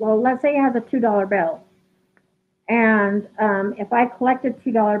a well, let's say he has a $2 bill. And if I collected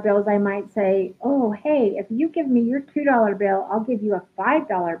 $2 bills, I might say, oh, hey, if you give me your $2 bill, I'll give you a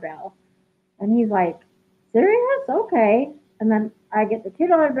 $5 bill. And he's like, serious? Okay. And then I get the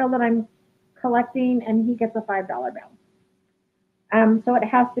 $2 bill that I'm collecting, and he gets a $5 bill. So it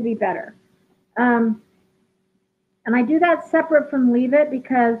has to be better. Um, and I do that separate from leave it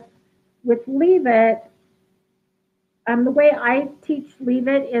because with leave it, the way I teach leave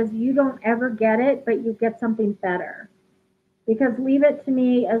it is you don't ever get it, but you get something better. Because leave it to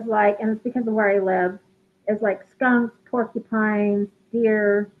me is like, and it's because of where I live, is like skunks, porcupines,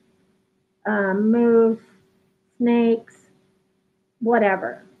 deer, moose, snakes,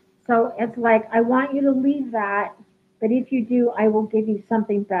 whatever. So it's like, I want you to leave that, but if you do, I will give you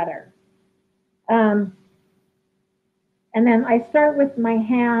something better. Um, and then I start with my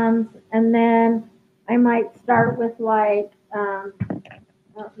hands, and then I might start with like, I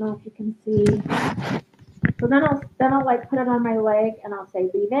don't know if you can see. So then I'll like put it on my leg and I'll say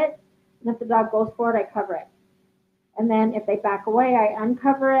leave it. And if the dog goes for it, I cover it. And then if they back away, I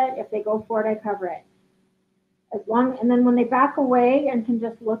uncover it. If they go for it, I cover it. And then when they back away and can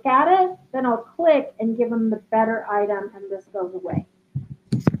just look at it, then I'll click and give them the better item, and this goes away.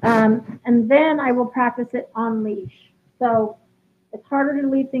 And then I will practice it on leash. So it's harder to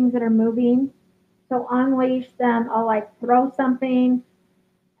leave things that are moving. So on leash, then I'll like throw something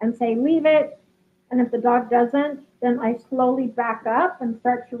and say leave it. And if the dog doesn't, then I slowly back up and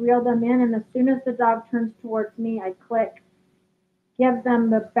start to reel them in. And as soon as the dog turns towards me, I click, give them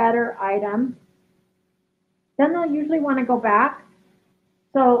the better item. Then they'll usually want to go back.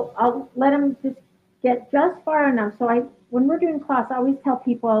 So I'll let them just get just far enough. So when we're doing class, I always tell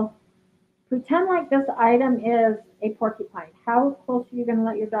people, pretend like this item is a porcupine. How close are you going to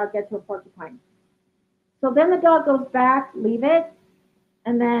let your dog get to a porcupine? So then the dog goes back, leave it,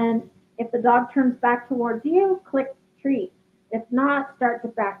 and then if the dog turns back towards you, click treat. If not, start to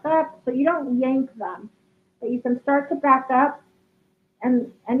back up. So you don't yank them, but you can start to back up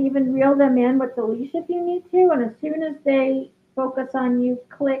and even reel them in with the leash if you need to. And as soon as they focus on you,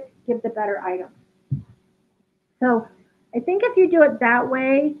 click, give the better item. So I think if you do it that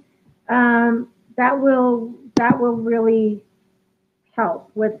way, that will really help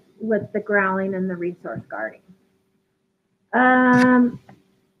with the growling and the resource guarding.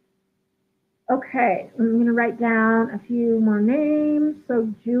 Okay, I'm going to write down a few more names.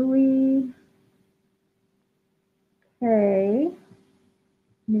 So Julie K,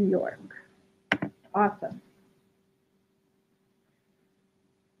 New York. Awesome.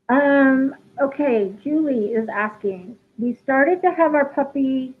 Okay, Okay, Julie is asking. We started to have our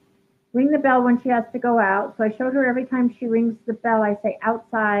puppy ring the bell when she has to go out. So I showed her every time she rings the bell, I say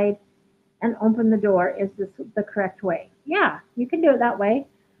outside and open the door. Is this the correct way? Yeah, you can do it that way.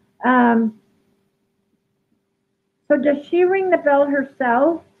 Um, so does she ring the bell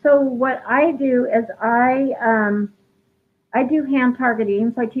herself? So what I do is I do hand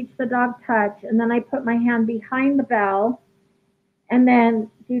targeting. So I teach the dog touch, and then I put my hand behind the bell, and then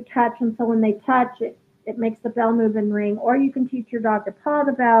do touch. And so when they touch, it makes the bell move and ring. Or you can teach your dog to paw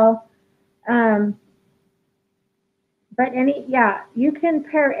the bell. Um, but yeah, you can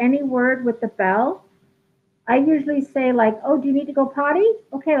pair any word with the bell. I usually say like, oh, do you need to go potty?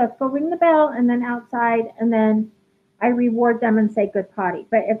 Okay, let's go ring the bell, and then outside, and then I reward them and say good potty.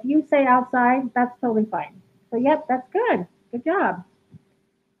 But if you say outside, that's totally fine. So yep, that's good. Good job.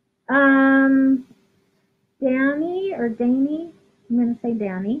 Um, Danny or Danny, I'm gonna say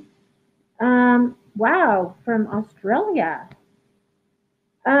Danny. Wow, from Australia.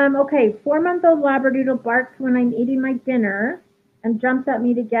 Okay, 4-month-old Labradoodle barks when I'm eating my dinner and jumps at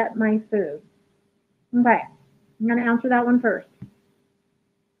me to get my food. Okay, I'm going to answer that one first.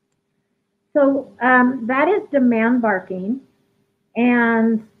 So that is demand barking,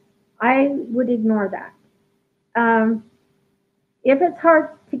 and I would ignore that. If it's hard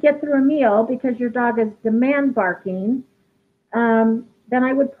to get through a meal because your dog is demand barking, then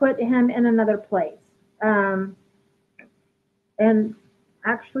I would put him in another place. And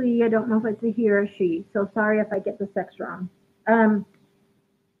actually, I don't know if it's a he or a she, so sorry if I get the sex wrong. Um,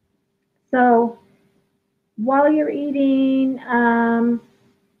 so while you're eating,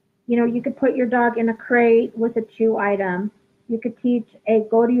 you could put your dog in a crate with a chew item. You could teach a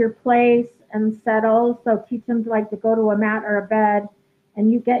go to your place and settle. So teach them to go to a mat or a bed,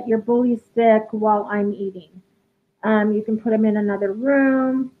 and you get your bully stick while I'm eating. You can put them in another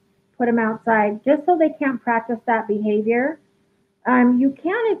room, put them outside, just so they can't practice that behavior. You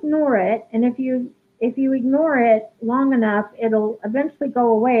can't ignore it, and if you ignore it long enough, it'll eventually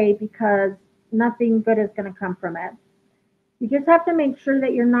go away because nothing good is going to come from it. You just have to make sure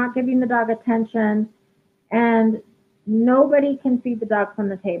that you're not giving the dog attention, and nobody can feed the dog from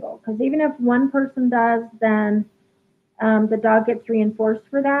the table. Because even if one person does, then the dog gets reinforced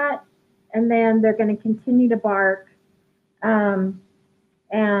for that, and then they're going to continue to bark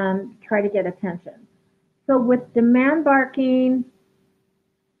and try to get attention. So with demand barking,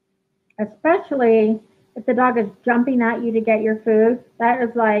 especially if the dog is jumping at you to get your food, that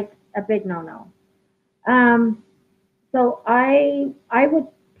is like a big no-no. So I would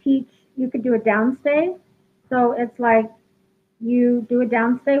teach, you could do a downstay. So it's like you do a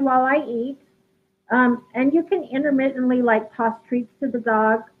downstay while I eat. And you can intermittently toss treats to the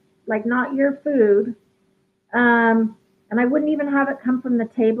dog, like not your food. And I wouldn't even have it come from the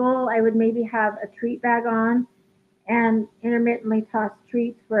table. I would maybe have a treat bag on and intermittently toss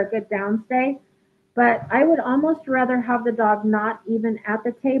treats for a good downstay. But I would almost rather have the dog not even at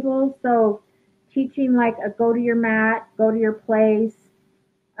the table. So teaching like a go to your mat, go to your place,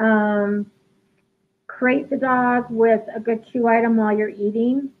 um, crate the dog with a good chew item while you're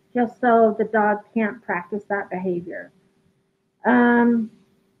eating, just so the dog can't practice that behavior.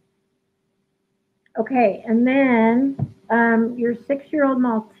 Okay, and then your 6-year-old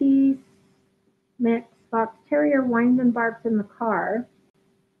Maltese mix Fox Terrier whines and barks in the car.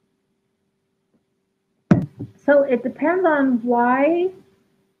 So it depends on why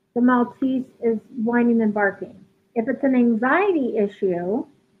the Maltese is whining and barking. If it's an anxiety issue,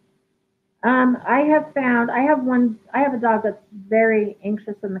 I have found I have a dog that's very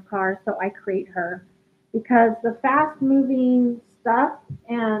anxious in the car, so I crate her because the fast moving stuff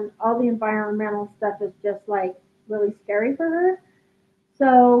and all the environmental stuff is just like really scary for her.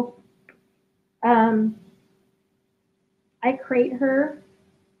 So um, I crate her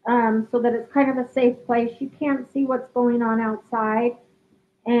so that it's kind of a safe place. She can't see what's going on outside,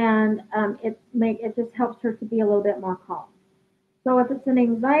 and it just helps her to be a little bit more calm. So if it's an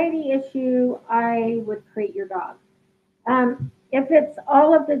anxiety issue, I would crate your dog. If it's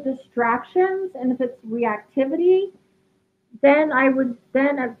all of the distractions and if it's reactivity, then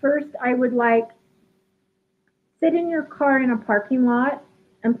at first I would sit in your car in a parking lot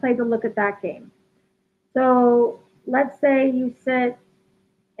and play the look at that game. So let's say you sit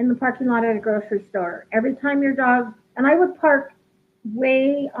in the parking lot at a grocery store. Every time your dog, and I would park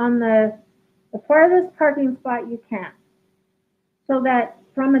way on the farthest parking spot you can, so that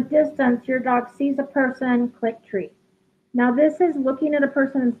from a distance your dog sees a person, click treat. Now this is looking at a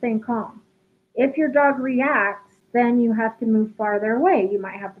person and staying calm. If your dog reacts, then you have to move farther away. You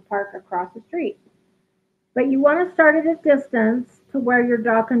might have to park across the street. But you want to start at a distance to where your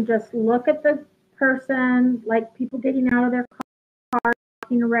dog can just look at person, like people getting out of their car,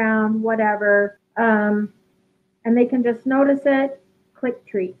 walking around, whatever, and they can just notice it, click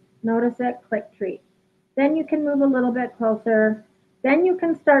treat, notice it, click treat. Then you can move a little bit closer. Then you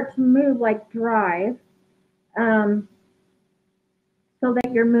can start to move like drive, um, so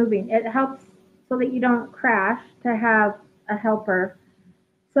that you're moving. It helps so that you don't crash to have a helper.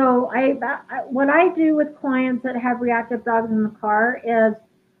 So what I do with clients that have reactive dogs in the car is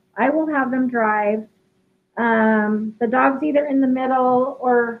I will have them drive. The dog's either in the middle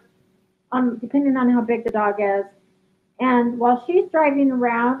or depending on how big the dog is. And while she's driving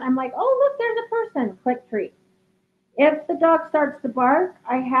around, I'm like, oh, look, there's a person. Click treat. If the dog starts to bark,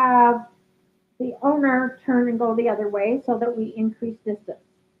 I have the owner turn and go the other way so that we increase distance.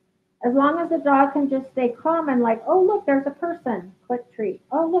 As long as the dog can just stay calm and like, oh, look, there's a person. Click treat.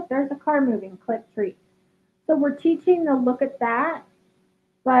 Oh, look, there's a car moving. Click treat. So we're teaching the look at that.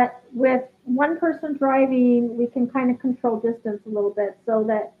 But with one person driving, we can kind of control distance a little bit so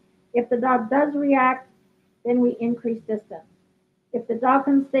that if the dog does react, then we increase distance. If the dog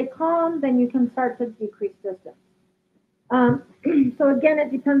can stay calm, then you can start to decrease distance. So again,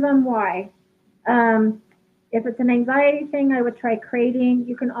 it depends on why. If it's an anxiety thing, I would try crating.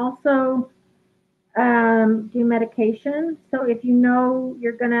 You can also do medication. So if you know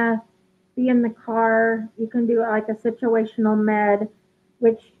you're going to be in the car, you can do like a situational med,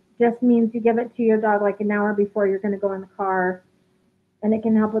 which just means you give it to your dog like an hour before you're going to go in the car, and it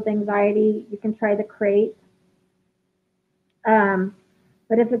can help with anxiety. You can try the crate.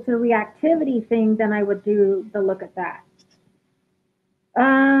 But if it's a reactivity thing, then I would do the look at that.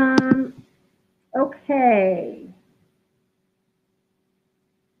 Okay.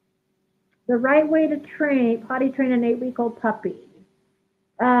 The right way to potty train an 8-week-old puppy.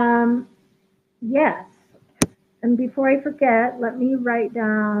 Yes. And before I forget, let me write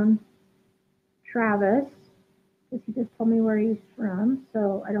down Travis, because he just told me where he's from,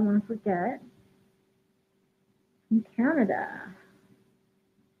 so I don't want to forget. In Canada.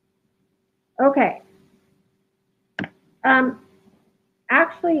 Okay.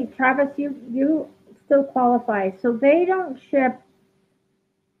 Actually, Travis, you still qualify. So they don't ship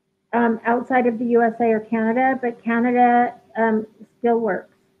outside of the USA or Canada, but Canada still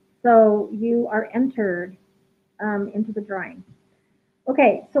works. So you are entered into the drawing.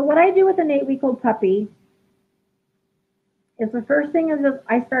 Okay, so what I do with an 8-week-old puppy is the first thing is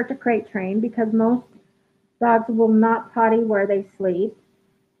I start to crate train, because most dogs will not potty where they sleep.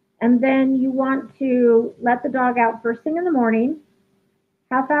 And then you want to let the dog out first thing in the morning,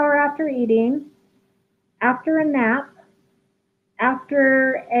 half hour after eating, after a nap,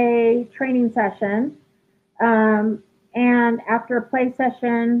 after a training session, and after a play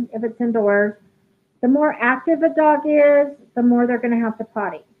session if it's indoors. The more active a dog is, the more they're going to have to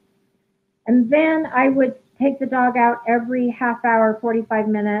potty. And then I would take the dog out every half hour, 45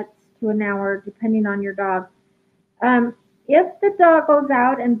 minutes to an hour, depending on your dog. If the dog goes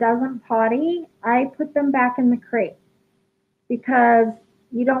out and doesn't potty, I put them back in the crate, because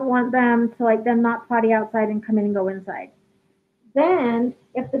you don't want them to like them not potty outside and come in and go inside. Then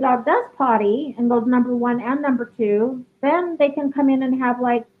if the dog does potty and goes number 1 and number 2, then they can come in and have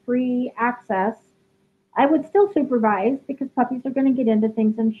like free access. I would still supervise, because puppies are going to get into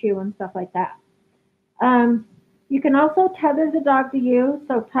things and chew and stuff like that. You can also tether the dog to you.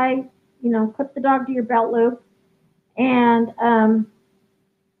 So clip the dog to your belt loop, and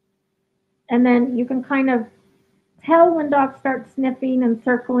then you can kind of tell when dogs start sniffing and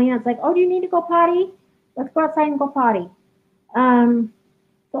circling. It's like, oh, do you need to go potty? Let's go outside and go potty.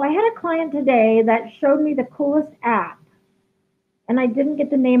 So I had a client today that showed me the coolest app, and I didn't get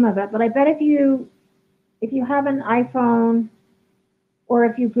the name of it, but I bet if you have an iPhone or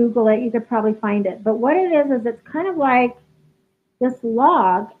if you Google it, you could probably find it. But what it is it's kind of like this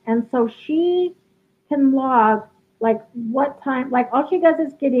log, and so she can log like what time, like all she does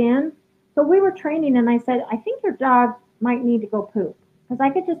is get in. So we were training, and I said, I think your dog might need to go poop, because I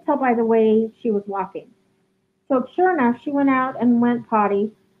could just tell by the way she was walking. So sure enough, she went out and went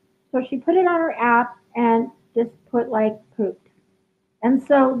potty. So she put it on her app and just put like pooped. And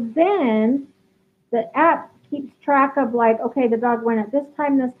so then the app keeps track of like, okay, the dog went at this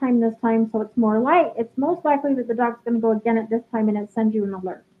time, this time, this time. So it's most likely that the dog's going to go again at this time, and it sends you an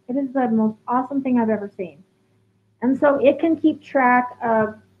alert. It is the most awesome thing I've ever seen. And so it can keep track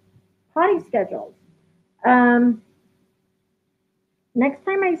of potty schedules. Next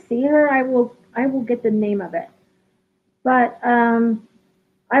time I see her, I will get the name of it. But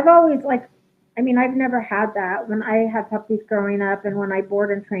I've always I've never had that. When I had puppies growing up, and when I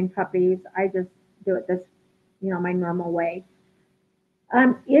board and train puppies, I just do it this, my normal way.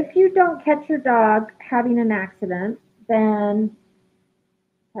 If you don't catch your dog having an accident, then,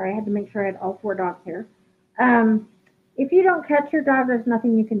 sorry, I had to make sure I had all four dogs here. Um, if you don't catch your dog, there's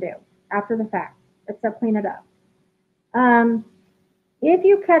nothing you can do after the fact except clean it up. Um, if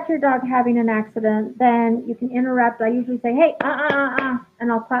you catch your dog having an accident, then you can interrupt. I usually say, hey,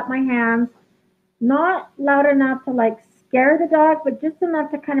 and I'll clap my hands, not loud enough to like scare the dog, but just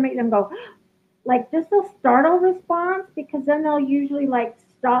enough to kind of make them go, like just a startle response, because then they'll usually like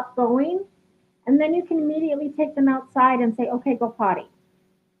stop going, and then you can immediately take them outside and say, okay, go potty.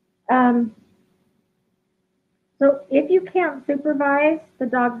 Um, so if you can't supervise, the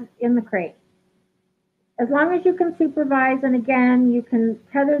dog's in the crate. As long as you can supervise, and again, you can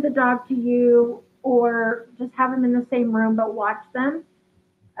tether the dog to you or just have them in the same room but watch them.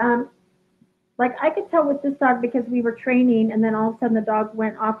 Um, like I could tell with this dog because we were training, and then all of a sudden the dog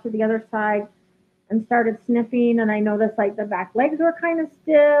went off to the other side and started sniffing, and I noticed like the back legs were kind of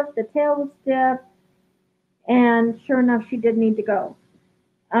stiff, the tail was stiff, and sure enough, she did need to go.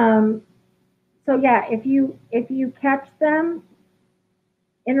 Um, so yeah, if you catch them,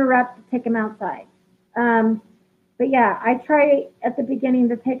 interrupt, take them outside. Um, but yeah, I try at the beginning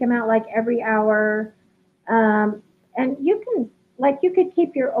to take them out like every hour. And you can, like, you could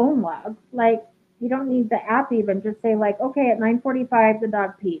keep your own log. Like, you don't need the app even. Just say like, okay, at 9:45 the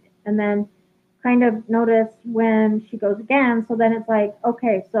dog peed, and then kind of notice when she goes again. So then it's like,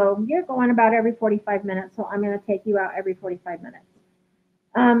 okay, so you're going about every 45 minutes, so I'm going to take you out every 45 minutes.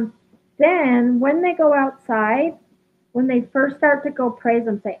 Um, then when they go outside, when they first start to go, praise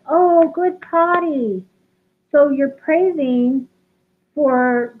them, say, oh, good potty. So you're praising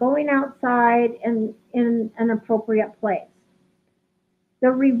for going outside and in an appropriate place.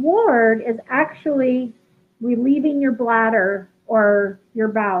 The reward is actually relieving your bladder or your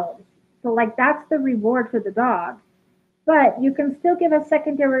bowels. So, like, that's the reward for the dog. But you can still give a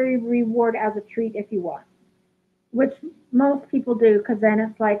secondary reward as a treat if you want, which most people do, because then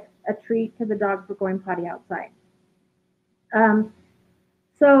it's like a treat to the dog for going potty outside. Um,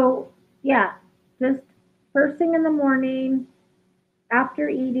 so, yeah, just first thing in the morning, after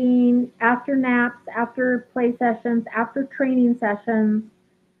eating, after naps, after play sessions, after training sessions,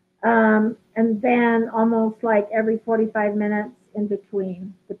 and then almost like every 45 minutes in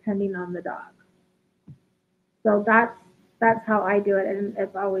between, depending on the dog. So that's how I do it, and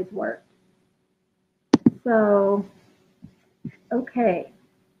it's always worked. So okay,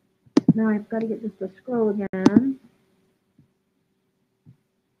 now I've got to get this to scroll again.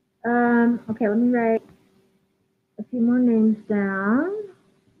 Okay, let me write a few more names down.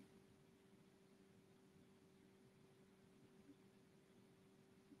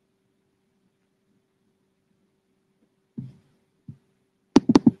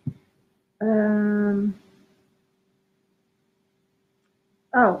 Um,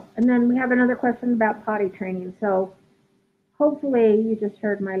 oh, and then we have another question about potty training. So hopefully you just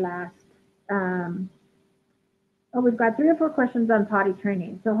heard my last. Um, oh, we've got 3 or 4 questions on potty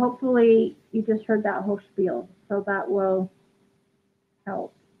training. So hopefully you just heard that whole spiel. So that will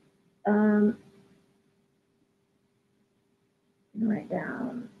help. Um, write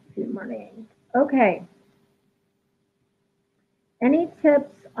down a few more names. Okay. Any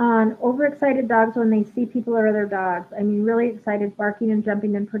tips on overexcited dogs when they see people or other dogs? I mean, really excited, barking and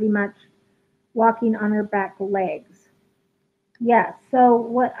jumping and pretty much walking on her back legs. Yes. So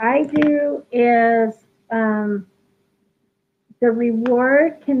what I do is the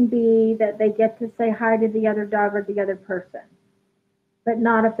reward can be that they get to say hi to the other dog or the other person, but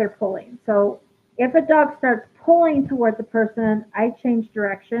not if they're pulling. So if a dog starts pulling towards the person, I change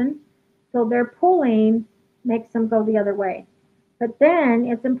direction. So their pulling makes them go the other way. But then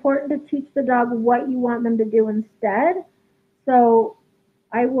it's important to teach the dog what you want them to do instead. So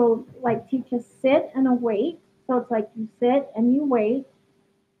I will like teach a sit and a wait. So it's like you sit and you wait,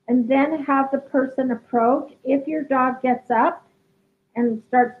 and then have the person approach. If your dog gets up and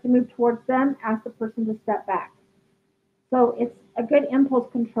starts to move towards them, ask the person to step back. So it's a good impulse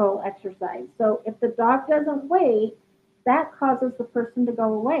control exercise. So if the dog doesn't wait, that causes the person to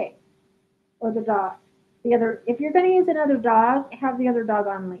go away, or the dog. The other, if you're going to use another dog, have the other dog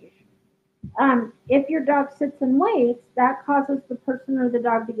on leash. If your dog sits and waits, that causes the person or the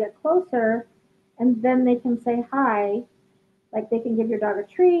dog to get closer, and then they can say hi. Like they can give your dog a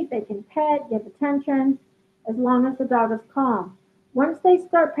treat, they can pet, give attention, as long as the dog is calm. Once they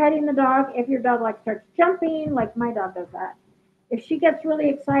start petting the dog, if your dog like starts jumping, like my dog does that, if she gets really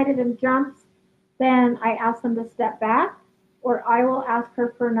excited and jumps, then I ask them to step back, or I will ask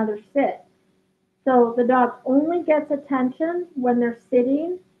her for another sit. So the dog only gets attention when they're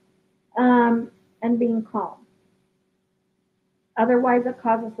sitting and being calm. Otherwise, it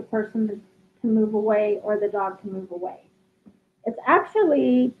causes the person to move away or the dog to move away. It's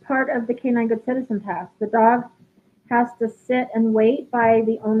actually part of the canine good citizen task. The dog has to sit and wait by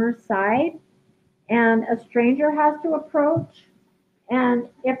the owner's side, and a stranger has to approach. And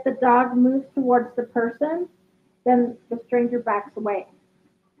if the dog moves towards the person, then the stranger backs away.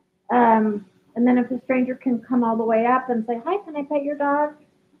 And then if the stranger can come all the way up and say, "Hi, can I pet your dog?"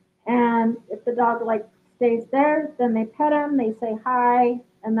 And if the dog like stays there, then they pet him, they say hi,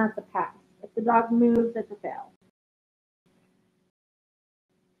 and that's a pass. If the dog moves, it's a fail.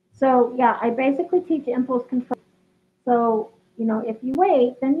 So yeah, I basically teach impulse control. So, if you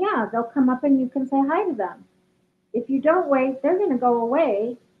wait, then yeah, they'll come up and you can say hi to them. If you don't wait, they're going to go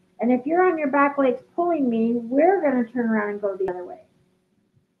away. And if you're on your back legs pulling me, we're going to turn around and go the other way.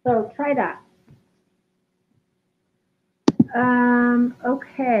 So try that.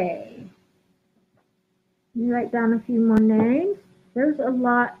 Okay. Let me write down a few more names. There's a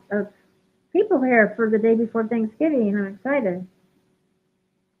lot of people here for the day before Thanksgiving. I'm excited.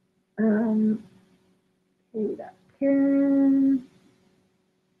 Okay, that's Karen.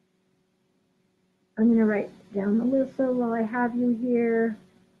 I'm going to write down Melissa while I have you here.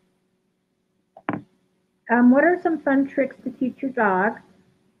 What are some fun tricks to teach your dog?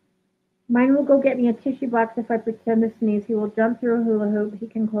 Mine will go get me a tissue box if I pretend to sneeze. He will jump through a hula hoop. He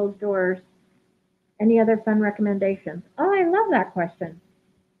can close doors. Any other fun recommendations? Oh, I love that question.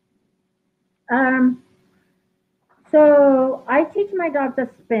 So I teach my dog to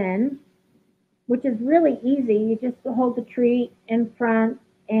spin, which is really easy. You just hold the treat in front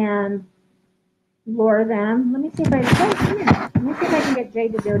and lure them. Let me see if I can get Jay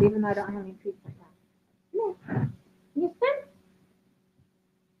to do it, even though I don't have any treats right now. Come here. Can you spin?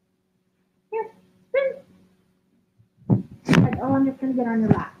 Here, spin. Like, oh, I'm just gonna get on your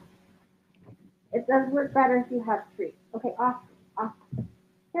lap. It does work better if you have treats. Okay, off.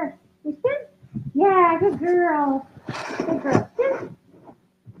 Here, you spin? Yeah, good girl. Good girl. Spin.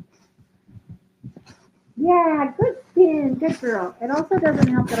 Yeah, good spin. Good girl. It also doesn't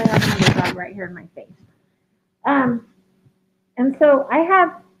help that I have another dog right here in my face. And so I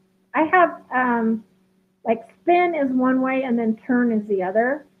have like spin is one way and then turn is the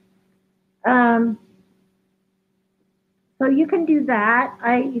other. So you can do that.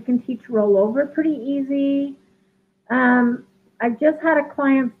 You can teach rollover pretty easy. I just had a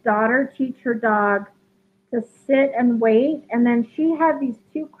client's daughter teach her dog to sit and wait, and then she had these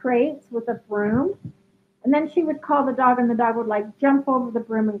two crates with a broom, and then she would call the dog, and the dog would like jump over the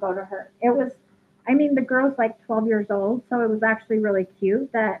broom and go to her. The girl's like 12 years old, so it was actually really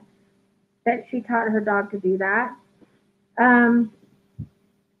cute that she taught her dog to do that. So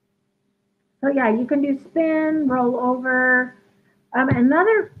yeah, you can do spin, roll over.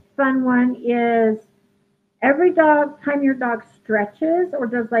 Another fun one is every time your dog stretches or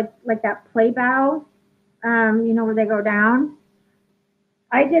does like that play bow, where they go down.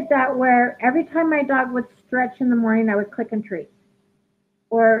 I did that where every time my dog would stretch in the morning, I would click and treat.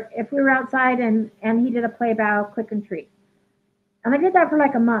 Or if we were outside and he did a play bow, click and treat. And I did that for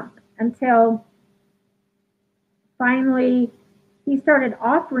like a month until finally he started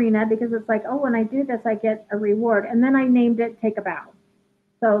offering it because it's like, oh, when I do this, I get a reward. And then I named it Take a Bow.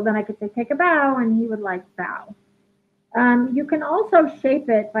 So then I could say, take a bow, and he would like bow. You can also shape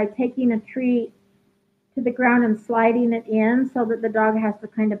it by taking a treat to the ground and sliding it in so that the dog has to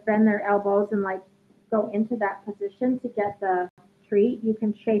kind of bend their elbows and like go into that position to get the treat. You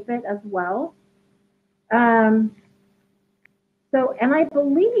can shape it as well. And I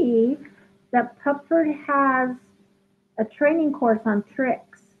believe that Pupford has a training course on tricks.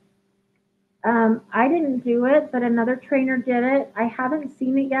 I didn't do it, but another trainer did it. I haven't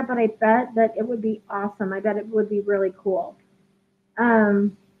seen it yet, but I bet that it would be awesome. I bet it would be really cool.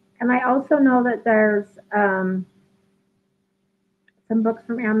 And I also know that there's some books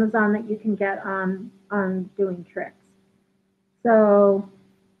from Amazon that you can get on doing tricks. So,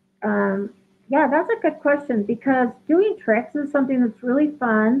 yeah, that's a good question because doing tricks is something that's really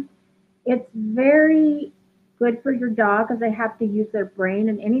fun. It's very good for your dog because they have to use their brain.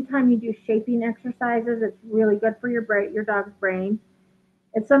 And anytime you do shaping exercises, it's really good for your dog's brain.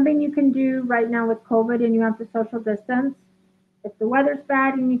 It's something you can do right now with COVID and you have to social distance. If the weather's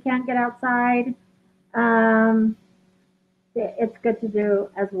bad and you can't get outside, it's good to do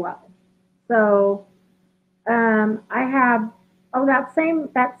as well. So I have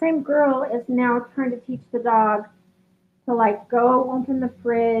that same girl is now trying to teach the dog to like go open the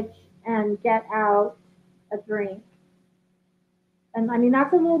fridge and get out a drink. And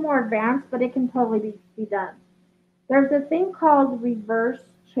that's a little more advanced, but it can totally be done. There's a thing called reverse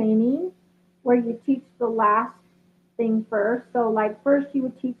chaining where you teach the last thing first. So like first you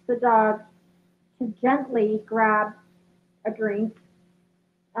would teach the dog to gently grab a drink,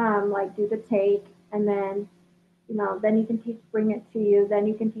 like do the take, and then then you can teach bring it to you. Then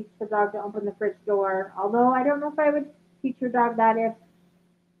you can teach the dog to open the fridge door. Although I don't know if I would teach your dog that if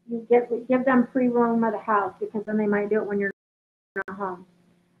you give them free roam of the house, because then they might do it when you're not home.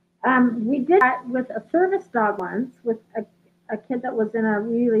 We did that with a service dog once with a kid that was in a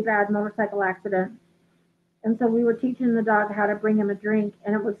really bad motorcycle accident. And so we were teaching the dog how to bring him a drink.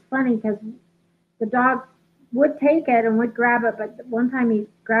 And it was funny because the dog would take it and would grab it, but one time he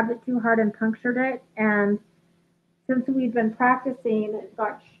grabbed it too hard and punctured it. And since we'd been practicing, it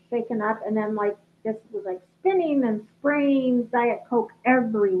got shaken up, and then like this was like spinning and spraying Diet Coke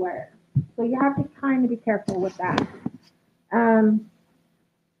everywhere. So you have to kind of be careful with that.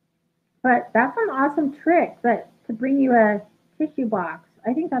 But that's an awesome trick, that to bring you a tissue box.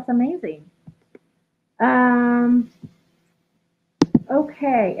 I think that's amazing.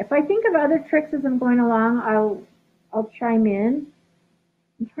 Okay, if I think of other tricks as I'm going along, I'll chime in.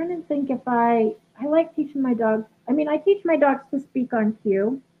 I'm trying to think if I like teaching my dogs. I mean, I teach my dogs to speak on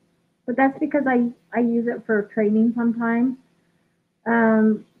cue, but that's because I use it for training sometimes.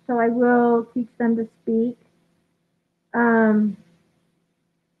 So I will teach them to speak. I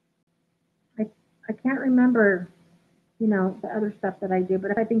can't remember, the other stuff that I do,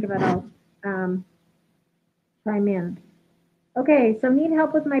 but if I think of it, I'll chime in. Okay, so need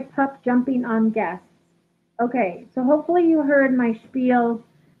help with my pup jumping on guests. Okay, so hopefully you heard my spiel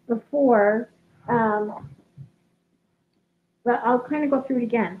before, but I'll kind of go through it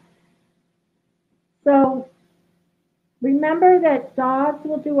again. So remember that dogs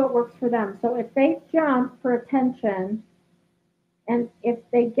will do what works for them. So if they jump for attention, and if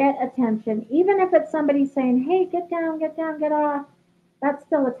they get attention, even if it's somebody saying, hey, get down, get off, that's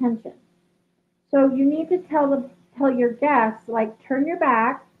still attention. So you need to tell your guests, like, turn your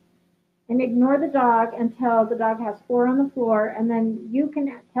back and ignore the dog until the dog has 4 on the floor, and then you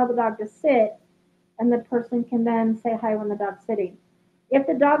can tell the dog to sit, and the person can then say hi when the dog's sitting. If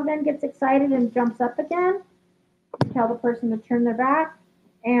the dog then gets excited and jumps up again, you tell the person to turn their back,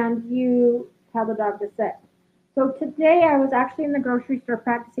 and you tell the dog to sit. So today I was actually in the grocery store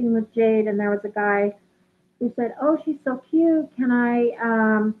practicing with Jade, and there was a guy who said, oh, she's so cute. Can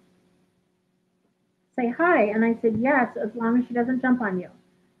I say hi? And I said, yes, as long as she doesn't jump on you.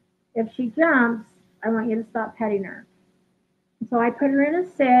 If she jumps, I want you to stop petting her. So I put her in a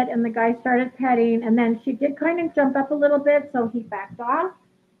sit, and the guy started petting, and then she did kind of jump up a little bit, so he backed off.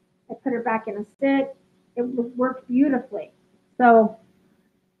 I put her back in a sit. It worked beautifully. So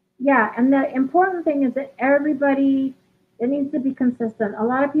yeah, and the important thing is that everybody, it needs to be consistent. A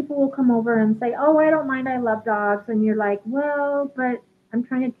lot of people will come over and say, oh, I don't mind, I love dogs. And you're like, well, but I'm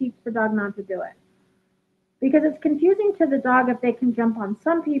trying to teach the dog not to do it. Because it's confusing to the dog if they can jump on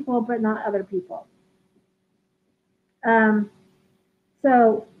some people, but not other people.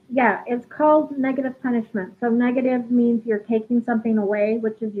 So yeah, it's called negative punishment. So negative means you're taking something away,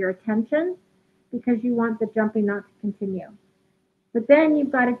 which is your attention, because you want the jumping not to continue. But then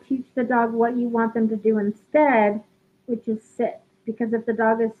you've got to teach the dog what you want them to do instead, which is sit. Because if the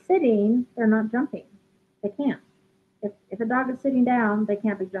dog is sitting, they're not jumping. They can't. If a dog is sitting down, they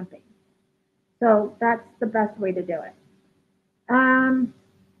can't be jumping. So that's the best way to do it.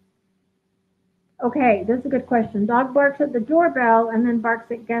 Okay, this is a good question. Dog barks at the doorbell and then barks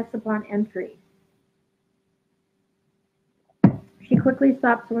at guests upon entry. She quickly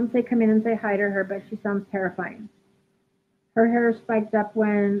stops once they come in and say hi to her, but she sounds terrifying. Her hair spiked up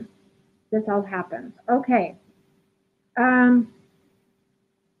when this all happens. Okay.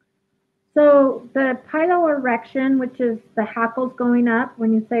 So the piloerection, which is the hackles going up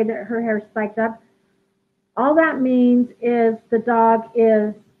when you say that her hair spiked up, all that means is the dog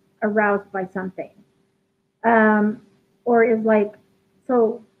is aroused by something. Or is like,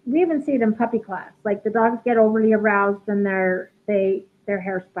 so we even see it in puppy class. Like the dogs get overly aroused and their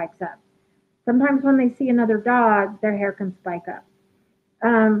hair spikes up. Sometimes when they see another dog, their hair can spike up.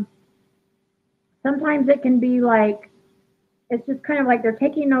 Sometimes it can be like, it's just kind of like they're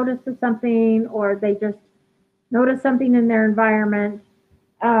taking notice of something, or they just notice something in their environment.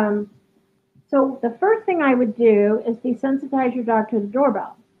 So the first thing I would do is desensitize your dog to the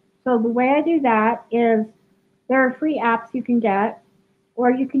doorbell. So the way I do that is there are free apps you can get, or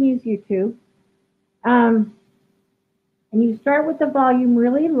you can use YouTube. And you start with the volume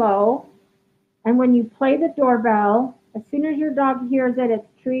really low. And when you play the doorbell, as soon as your dog hears it, it's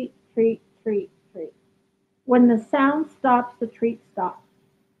treat, treat, treat, treat. When the sound stops, the treat stops.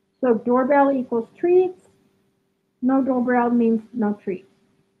 So doorbell equals treats. No doorbell means no treats.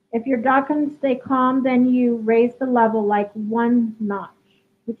 If your dog can stay calm, then you raise the level like one notch,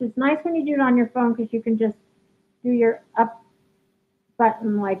 which is nice when you do it on your phone because you can just do your up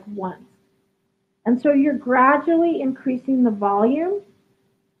button like once. And so you're gradually increasing the volume,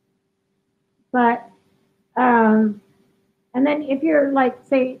 but um, and then if you're like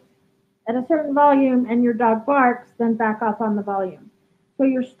say at a certain volume and your dog barks, then back off on the volume. So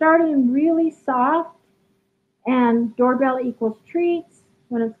you're starting really soft and doorbell equals treats.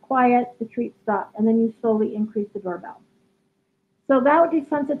 When it's quiet, the treats stop, and then you slowly increase the doorbell. So that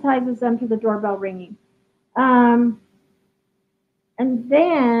desensitizes them to the doorbell ringing. Um, and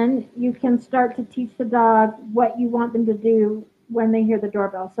then you can start to teach the dog what you want them to do when they hear the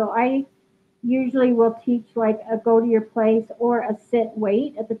doorbell. So I usually will teach like a go to your place or a sit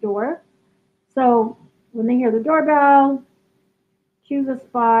wait at the door. So when they hear the doorbell, choose a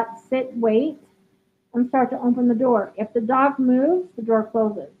spot, sit, wait, and start to open the door. If the dog moves, the door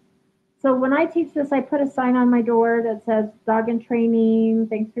closes. So when I teach this, I put a sign on my door that says dog in training,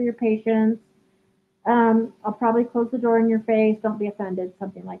 thanks for your patience. I'll probably close the door in your face, don't be offended,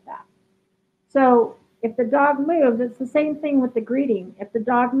 something like that. So if the dog moves, it's the same thing with the greeting. If the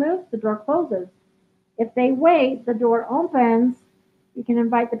dog moves, the door closes. If they wait, the door opens. You can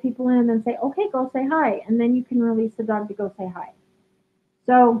invite the people in and then say, okay, go say hi. And then you can release the dog to go say hi.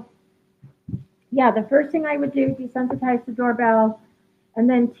 So yeah, the first thing I would do, desensitize the doorbell, and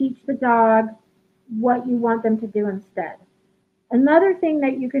then teach the dog what you want them to do instead. Another thing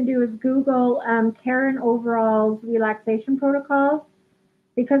that you can do is Google Karen Overall's relaxation protocol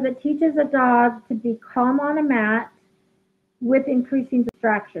because it teaches a dog to be calm on a mat with increasing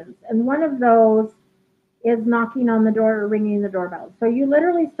distractions. And one of those is knocking on the door or ringing the doorbell. So you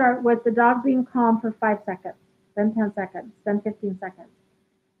literally start with the dog being calm for 5 seconds, then 10 seconds, then 15 seconds.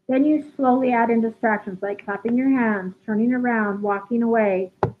 Then you slowly add in distractions like clapping your hands, turning around, walking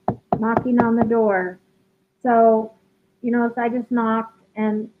away, knocking on the door. So, if I just knocked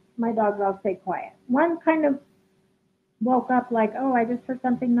and my dogs all stay quiet. One kind of woke up like, oh, I just heard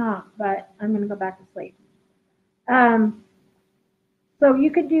something knock, but I'm going to go back to sleep. Um, so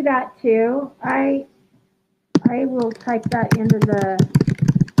you could do that too. I will type that into the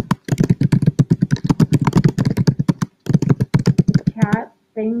chat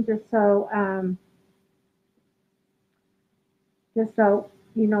thing just so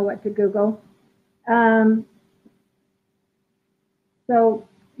you know what to Google. Um, so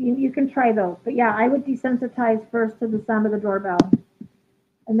you can try those. But yeah, I would desensitize first to the sound of the doorbell,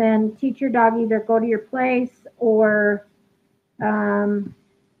 and then teach your dog either go to your place um,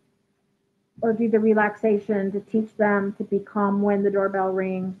 or do the relaxation to teach them to be calm when the doorbell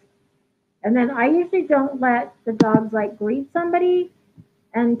rings. And then I usually don't let the dogs like greet somebody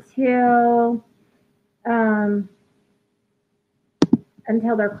until um,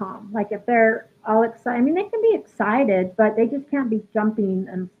 until they're calm. Like if they're all excited, I mean they can be excited, but they just can't be jumping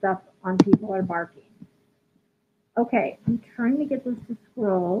and stuff on people or barking. Okay, I'm trying to get this to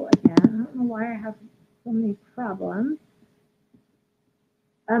scroll again. I don't know why I have so many problems.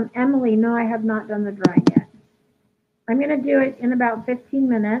 Emily, no, I have not done the drawing yet. I'm going to do it in about 15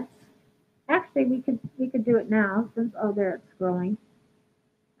 minutes. Actually, we could do it now since there it's scrolling.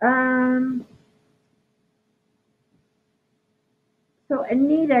 So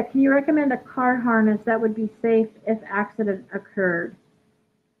Anita, can you recommend a car harness that would be safe if accident occurred?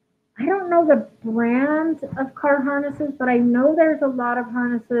 I don't know the brand of car harnesses, but I know there's a lot of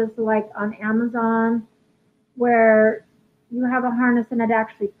harnesses like on Amazon where you have a harness and it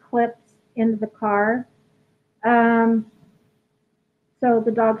actually clips into the car. Um, so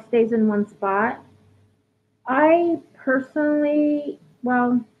the dog stays in one spot. I personally,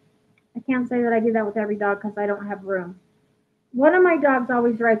 well, I can't say that I do that with every dog because I don't have room. One of my dogs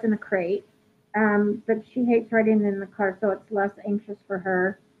always rides in a crate, but she hates riding in the car, so it's less anxious for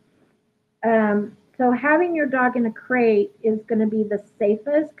her. So having your dog in a crate is going to be the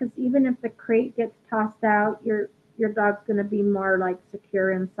safest because even if the crate gets tossed out, your dog's going to be more like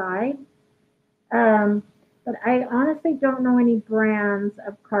secure inside. Um, but I honestly don't know any brands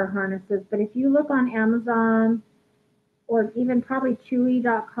of car harnesses. But if you look on Amazon or even probably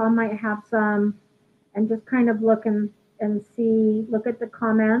Chewy.com might have some, and just kind of look and see, look at the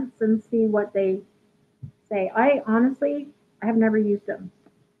comments and see what they say. I have never used them.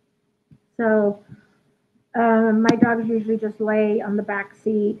 So my dogs usually just lay on the back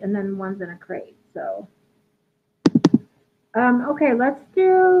seat and then one's in a crate. So, okay, let's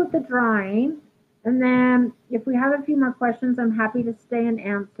do the drawing. And then if we have a few more questions, I'm happy to stay and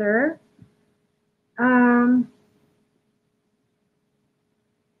answer.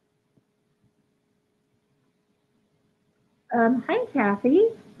 Hi, Kathy.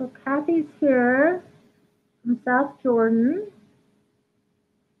 So Kathy's here from South Jordan.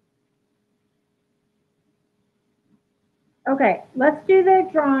 Okay, let's do the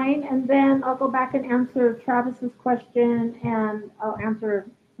drawing, and then I'll go back and answer Travis's question, and I'll answer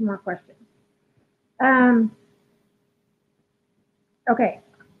some more questions. Okay,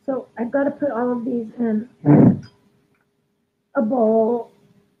 so I've got to put all of these in a bowl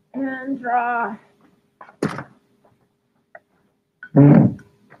and draw.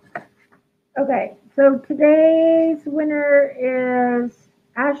 Okay, so today's winner is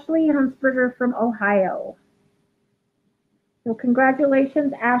Ashley Hunsberger from Ohio. So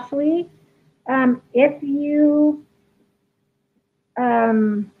congratulations, Ashley. If you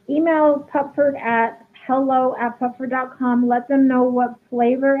email Pupford at hello@pupford.com, let them know what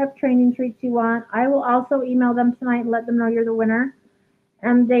flavor of training treats you want. I will also email them tonight and let them know you're the winner,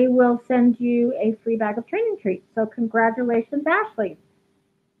 and they will send you a free bag of training treats. So congratulations, Ashley.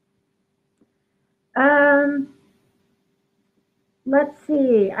 Let's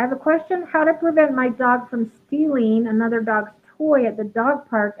see. I have a question: how to prevent my dog from stealing another dog's toy at the dog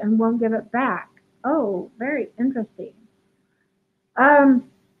park and won't give it back? Oh, very interesting. So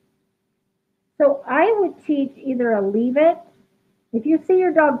I would teach either a leave it. If you see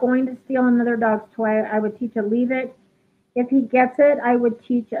your dog going to steal another dog's toy, I would teach a leave it. If he gets it, I would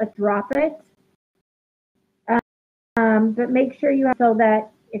teach a drop it. But make sure you have so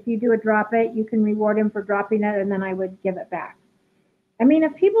that if you do a drop it, you can reward him for dropping it, and then I would give it back. I mean,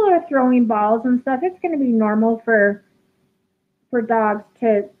 if people are throwing balls and stuff, it's going to be normal for dogs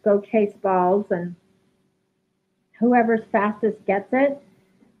to go chase balls, and whoever's fastest gets it.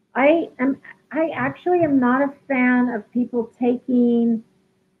 I actually am not a fan of people taking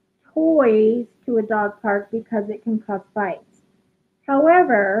toys to a dog park because it can cause fights.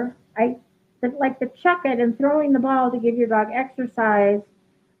 However, like the chuck it and throwing the ball to give your dog exercise.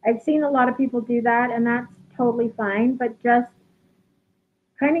 I've seen a lot of people do that, and that's totally fine, but just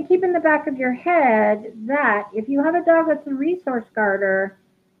kind of keep in the back of your head that if you have a dog that's a resource guarder,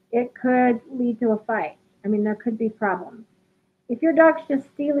 it could lead to a fight. I mean, there could be problems. If your dog's just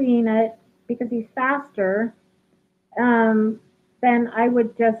stealing it because he's faster, then I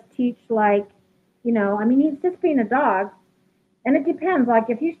would just teach I mean, he's just being a dog. And it depends.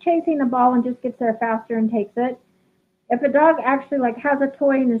 Like if he's chasing a ball and just gets there faster and takes it, if a dog actually has a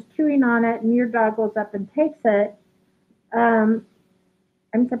toy and is chewing on it and your dog goes up and takes it, I'm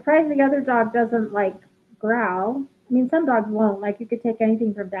surprised the other dog doesn't growl. I mean, some dogs won't. Like you could take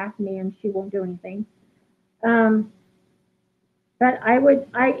anything from Daphne and she won't do anything. But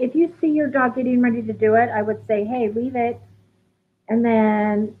if you see your dog getting ready to do it, I would say, hey, leave it. And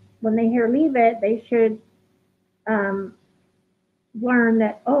then when they hear leave it, they should learn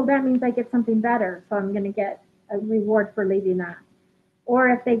that, oh, that means I get something better. So I'm going to get a reward for leaving that. Or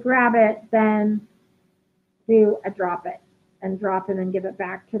if they grab it, then do a drop it and drop it and give it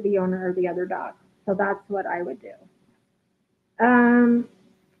back to the owner or the other dog. So that's what I would do.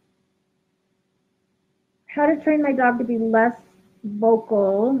 How to train my dog to be less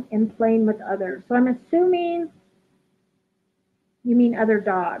vocal in playing with others. So I'm assuming you mean other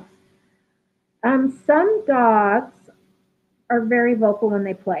dogs. Some dogs are very vocal when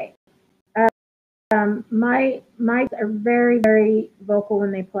they play. My are very, very vocal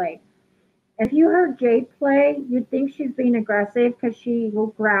when they play. And if you heard Jade play, you'd think she's being aggressive because she will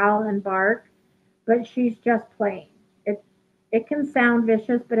growl and bark, but she's just playing. It can sound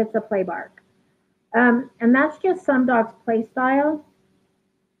vicious, but it's a play bark. And that's just some dogs' play style.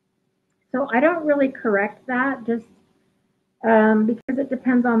 So I don't really correct that, just because it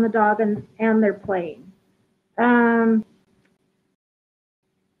depends on the dog and their playing.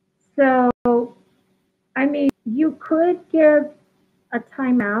 So, I mean, you could give a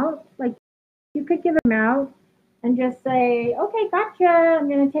timeout. Like, you could give a timeout and just say, okay, gotcha, I'm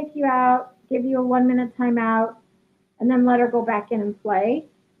going to take you out, give you a 1-minute timeout, and then let her go back in and play.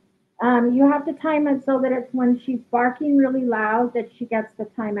 You have to time it so that it's when she's barking really loud that she gets the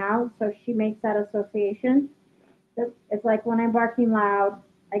timeout, so she makes that association. It's like when I'm barking loud,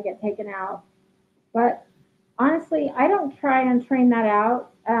 I get taken out. But honestly, I don't try and train that out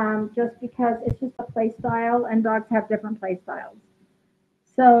just because it's just a play style, and dogs have different play styles.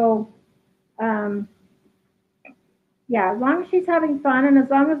 So, yeah, as long as she's having fun and as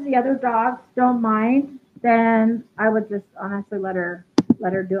long as the other dogs don't mind, then I would just honestly let her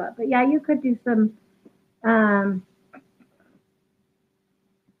do it. But yeah, you could do some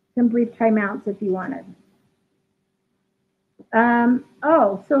brief timeouts if you wanted.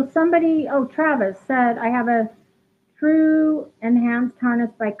 Travis said, I have a true enhanced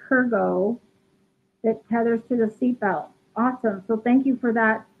harness by Kurgo that tethers to the seatbelt. awesome. So thank you for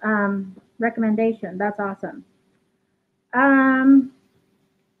that recommendation. That's awesome. Um,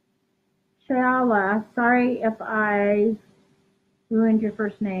 Shayla, sorry if I ruined your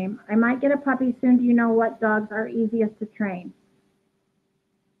first name. I might get a puppy soon. Do you know what dogs are easiest to train?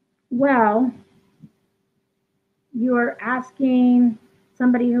 Well, you're asking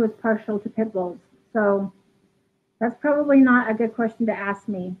somebody who is partial to pit bulls. So that's probably not a good question to ask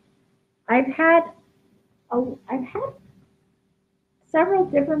me. I've had I've had several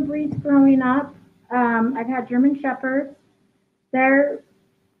different breeds growing up. I've had German Shepherds. They're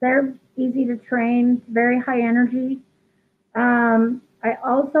they're easy to train, very high energy. I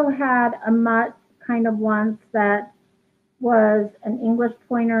also had a mutt kind of once that was an English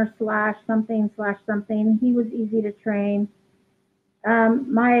pointer slash something. He was easy to train.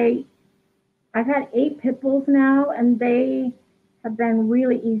 My I've had 8 pit bulls now, and they have been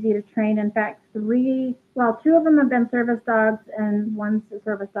really easy to train. In fact, two of them have been service dogs, and one's a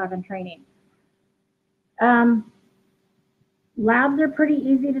service dog in training. Um, Labs are pretty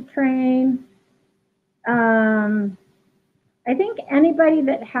easy to train. Um, I think anybody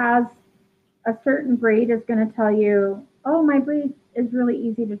that has a certain breed is going to tell you, oh, my breed is really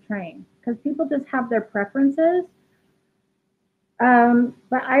easy to train because people just have their preferences.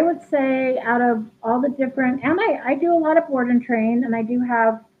 But I would say out of all the different, and I do a lot of board and train, and I do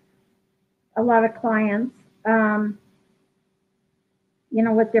have a lot of clients,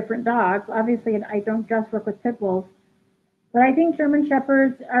 with different dogs. Obviously, I don't just work with pit bulls, but I think German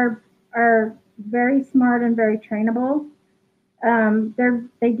Shepherds are very smart and very trainable.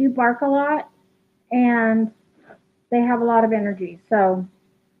 They do bark a lot, and they have a lot of energy. So,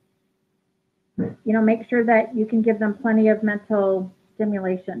 make sure that you can give them plenty of mental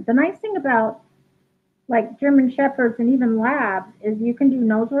stimulation. The nice thing about like German Shepherds and even Labs is you can do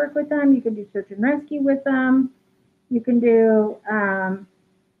nose work with them, you can do search and rescue with them, you can do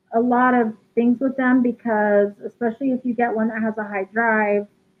a lot of things with them because, especially if you get one that has a high drive,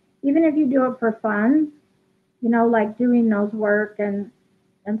 even if you do it for fun, like doing nose work and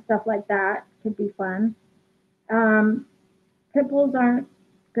stuff like that could be fun. Um, Pit bulls aren't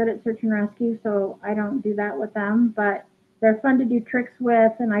good at search and rescue, so I don't do that with them, but they're fun to do tricks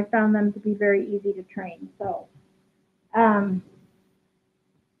with, and I found them to be very easy to train. So, um,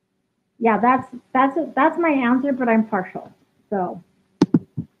 yeah, that's my answer, but I'm partial. So,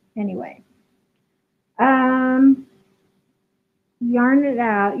 anyway, um, yarn it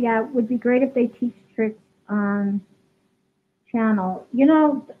out. Yeah, it would be great if they teach tricks on channel.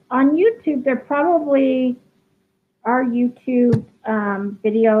 On YouTube, there probably are YouTube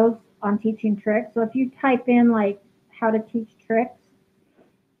videos on teaching tricks. So if you type in like how to teach tricks,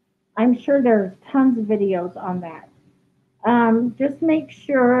 I'm sure there's tons of videos on that. Just make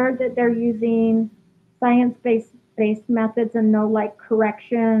sure that they're using science-based methods and no like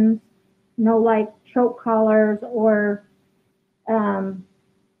corrections, no like choke collars, or um,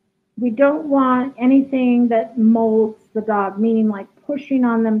 we don't want anything that molds the dog, meaning like pushing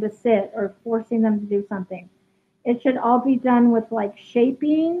on them to sit or forcing them to do something. It should all be done with like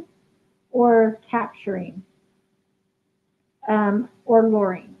shaping or capturing or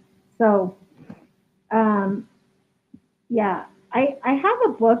luring. So, um, yeah, I have a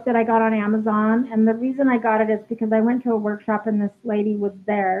book that I got on Amazon, and the reason I got it is because I went to a workshop and this lady was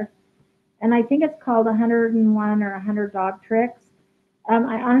there, and I think it's called 101 or 100 Dog Tricks. I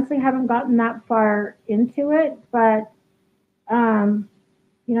honestly haven't gotten that far into it, but um,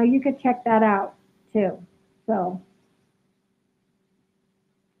 you could check that out too. So,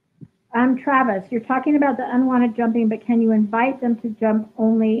 Travis, you're talking about the unwanted jumping, but can you invite them to jump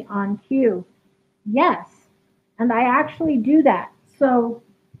only on cue? Yes, and I actually do that. So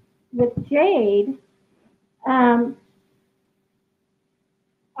with Jade, um,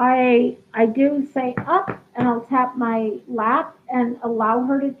 I do say up, and I'll tap my lap and allow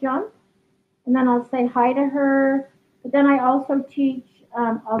her to jump, and then I'll say hi to her. But then I also teach.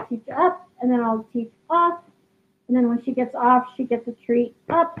 I'll teach up, and then I'll teach off, and then when she gets off, she gets a treat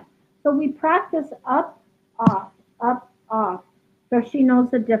up. So we practice up, off. So she knows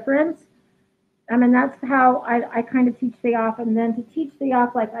the difference. I mean, that's how I kind of teach the off. And then to teach the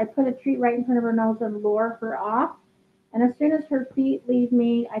off, like I put a treat right in front of her nose and lure her off. And as soon as her feet leave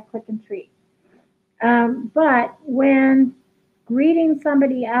me, I click and treat. But when greeting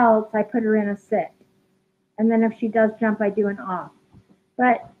somebody else, I put her in a sit. And then if she does jump, I do an off.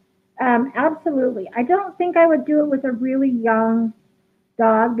 But absolutely. I don't think I would do it with a really young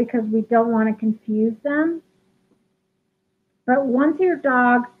dog because we don't want to confuse them. But once your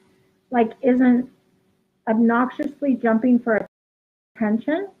dog like isn't obnoxiously jumping for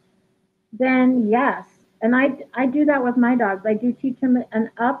attention, then yes. And I do that with my dogs. I do teach them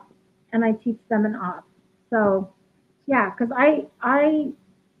an up and I teach them an off. So yeah, because I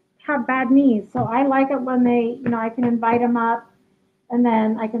have bad knees, so I like it when they, I can invite them up and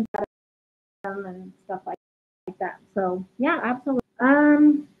then I can set them and stuff like that. So yeah, absolutely.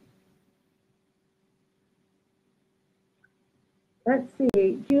 Let's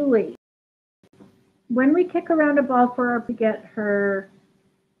see, Julie. When we kick around a ball for her to get her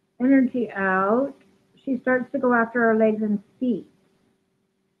energy out, she starts to go after our legs and feet.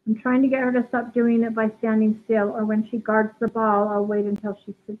 I'm trying to get her to stop doing it by standing still, or when she guards the ball, I'll wait until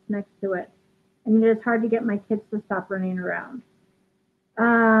she sits next to it. And it is hard to get my kids to stop running around.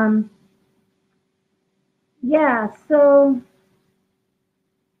 Um, yeah, so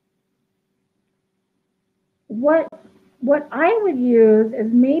what what I would use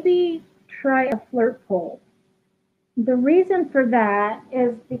is maybe try a flirt pole. The reason for that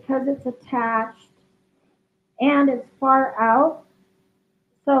is because it's attached and it's far out.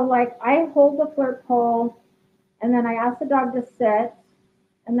 So like I hold the flirt pole and then I ask the dog to sit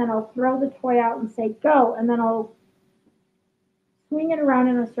and then I'll throw the toy out and say go and then I'll swing it around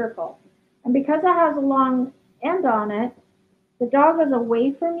in a circle. And because it has a long end on it, the dog is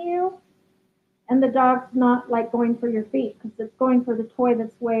away from you and the dog's not like going for your feet because it's going for the toy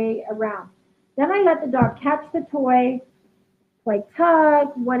that's way around. Then I let the dog catch the toy, play tug,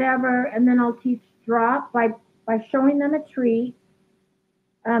 whatever, and then I'll teach drop by showing them a treat.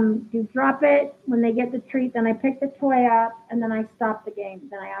 You drop it when they get the treat, then I pick the toy up and then I stop the game.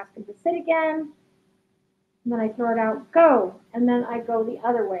 Then I ask them to sit again, and then I throw it out, go, and then I go the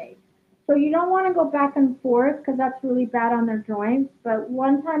other way. So you don't want to go back and forth because that's really bad on their joints. But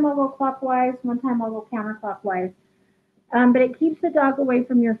one time I'll go clockwise, one time I'll go counterclockwise. But it keeps the dog away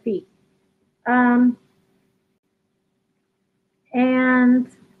from your feet. Um, and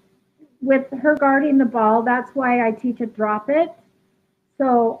with her guarding the ball, that's why I teach a drop it.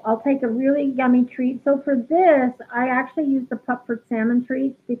 So I'll take a really yummy treat. So for this, I actually use the Pupford salmon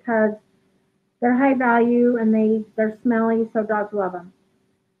treats because they're high value and they're smelly, so dogs love them.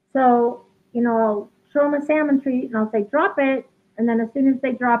 So, I'll show them a salmon treat and I'll say, drop it. And then as soon as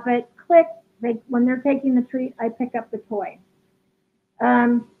they drop it, click, when they're taking the treat, I pick up the toy.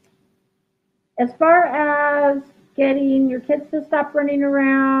 Um, as far as getting your kids to stop running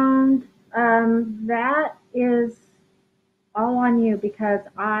around, that is all on you because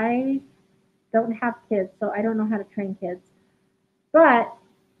I don't have kids, so I don't know how to train kids. But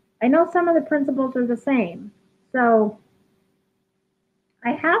I know some of the principles are the same. So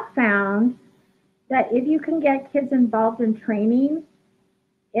I have found that if you can get kids involved in training,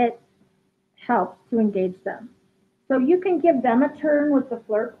 it helps to engage them. So you can give them a turn with the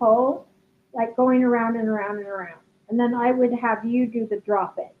flirt pole, like going around and around and around. And then I would have you do the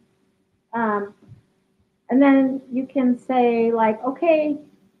drop it. Um, and then you can say, like, okay,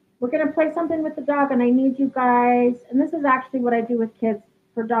 we're going to play something with the dog, and I need you guys. And this is actually what I do with kids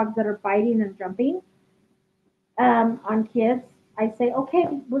for dogs that are biting and jumping on kids. I say, okay,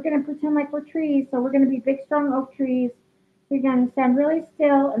 we're going to pretend like we're trees. So we're going to be big, strong oak trees. So you're going to stand really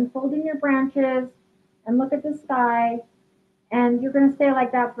still and folding your branches and look at the sky. And you're going to stay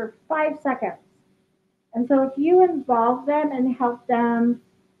like that for 5 seconds. And so if you involve them and help them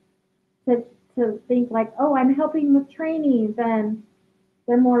to, to think like, oh, I'm helping with training, then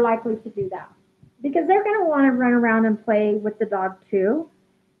they're more likely to do that. Because they're going to want to run around and play with the dog too.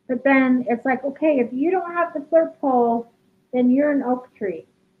 But then it's like, okay, if you don't have the flirt pole, then you're an oak tree.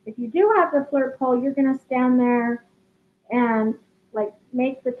 If you do have the flirt pole, you're going to stand there and like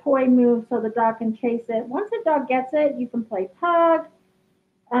make the toy move so the dog can chase it. Once the dog gets it, you can play tug.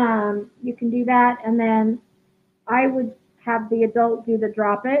 You can do that, and then I would have the adult do the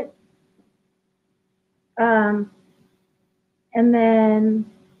drop it, um, and then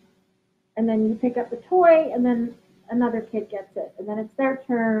you pick up the toy, and then another kid gets it, and then it's their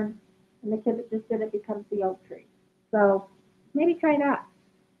turn, and the kid that just did it becomes the oak tree. So maybe try that.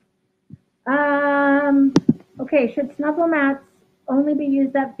 Okay, should snuffle mats only be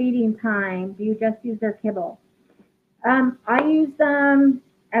used at feeding time? Do you just use their kibble? I use them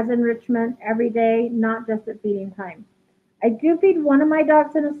as enrichment every day, not just at feeding time. I do feed one of my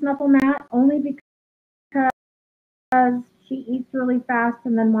dogs in a snuffle mat only because she eats really fast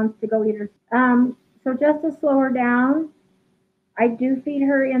and then wants to go eat her. So just to slow her down, I do feed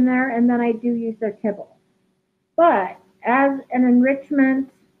her in there and then I do use their kibble. But as an enrichment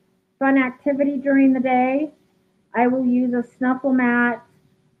fun activity during the day, I will use a snuffle mat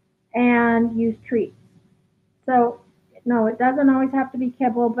and use treats. So no, it doesn't always have to be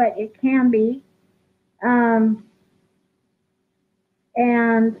kibble, but it can be. Um,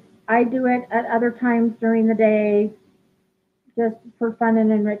 and I do it at other times during the day just for fun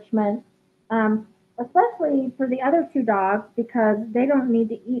and enrichment. Um, Especially for the other two dogs because they don't need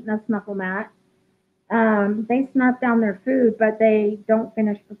to eat in a snuffle mat. They snuff down their food, but they don't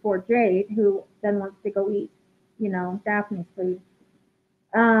finish before Jade, who then wants to go eat, Daphne's food.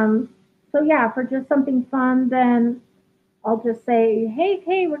 Um, so yeah, for just something fun, then I'll just say,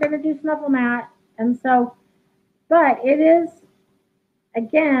 hey, we're gonna do snuffle mat, and so, but it is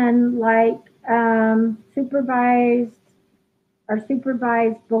again like supervised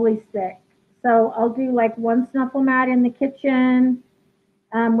bully stick. So I'll do like one snuffle mat in the kitchen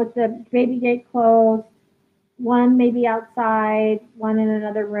with the baby gate closed, one maybe outside, one in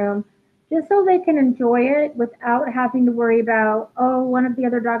another room, just so they can enjoy it without having to worry about, oh, one of the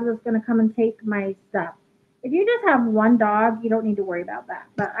other dogs is going to come and take my stuff. If you just have one dog, you don't need to worry about that.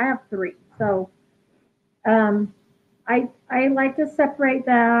 But I have three, so um, I like to separate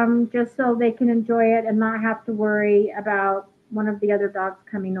them just so they can enjoy it and not have to worry about one of the other dogs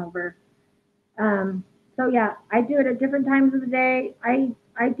coming over. Um, so yeah, I do it at different times of the day.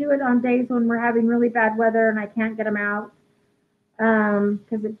 I do it on days when we're having really bad weather and I can't get them out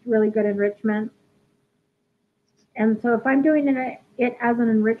because it's really good enrichment. And so if I'm doing it as an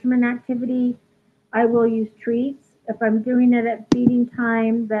enrichment activity, I will use treats. If I'm doing it at feeding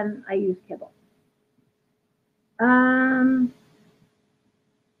time, then I use kibble. Um,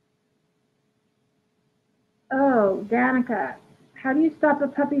 oh, Danica, how do you stop a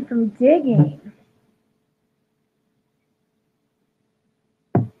puppy from digging?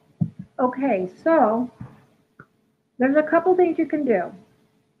 Okay, so there's a couple things you can do.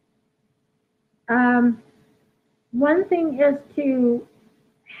 Um, One thing is to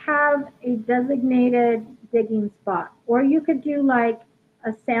have a designated digging spot, or you could do like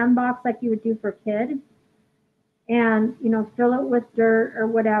a sandbox like you would do for kids and fill it with dirt or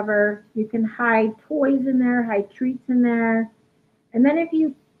whatever. You can hide toys in there, hide treats in there, and then if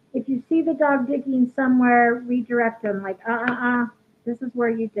you see the dog digging somewhere, redirect them like this is where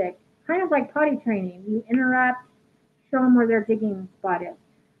you dig. Kind of like potty training. You interrupt, show them where their digging spot is.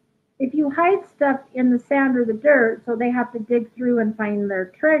 If you hide stuff in the sand or the dirt so they have to dig through and find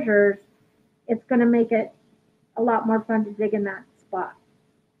their treasures, it's going to make it a lot more fun to dig in that spot.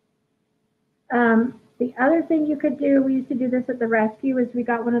 The other thing you could do, we used to do this at the rescue, is we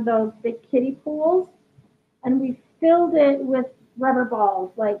got one of those big kiddie pools and we filled it with rubber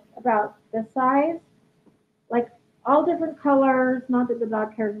balls, like about this size, like all different colors. Not that the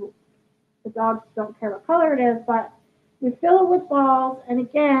dogs don't care what color it is, but we fill it with balls, and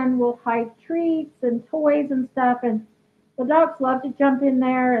again, we'll hide treats and toys and stuff, and the dogs love to jump in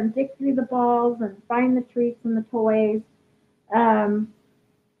there and dig through the balls and find the treats and the toys. Um,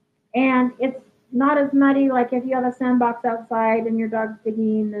 and it's not as muddy like if you have a sandbox outside and your dog's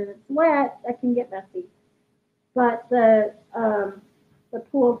digging and it's wet, that can get messy. But the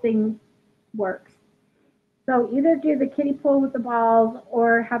pool thing works. So either do the kiddie pool with the balls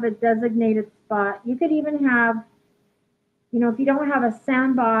or have a designated spot. You could even have, if you don't have a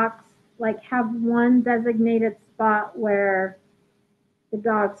sandbox, like have one designated spot where the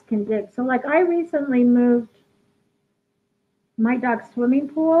dogs can dig. So like I recently moved my dog's swimming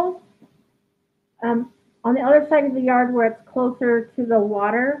pool um, on the other side of the yard where it's closer to the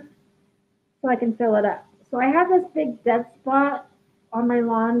water so I can fill it up. So I have this big dead spot on my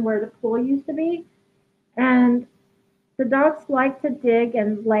lawn where the pool used to be, and the dogs like to dig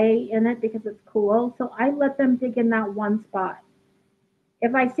and lay in it because it's cool. So I let them dig in that one spot.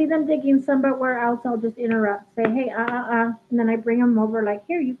 If I see them digging somewhere else, I'll just interrupt, say, hey, and then I bring them over like,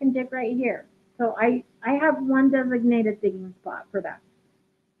 here, you can dig right here. So I have one designated digging spot for that.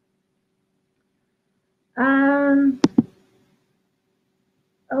 Um,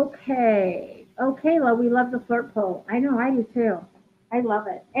 okay. Okay, well, we love the flirt pole. I know, I do too. I love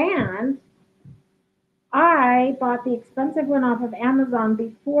it. And I bought the expensive one off of Amazon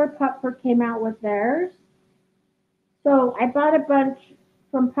before Pupford came out with theirs. So I bought a bunch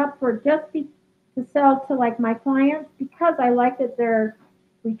from Pupford to sell to like my clients because I like that they're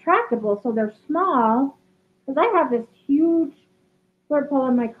retractable, so they're small. Because I have this huge flirt pole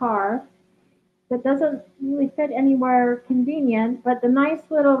in my car that doesn't really fit anywhere convenient, but the nice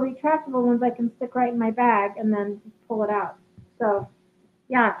little retractable ones I can stick right in my bag and then pull it out. So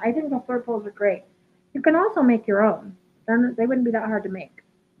yeah, I think the flirt poles are great. You can also make your own. They wouldn't be that hard to make.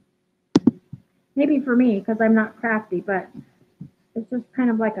 Maybe for me because I'm not crafty, but it's just kind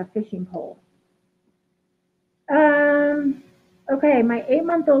of like a fishing pole. Um, okay, my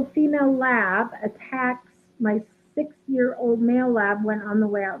 8-month-old female lab attacks my 6-year-old male lab when on the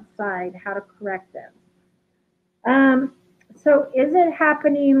way outside. How to correct this? Um, So is it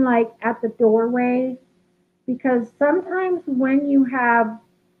happening like at the doorway? Because sometimes when you have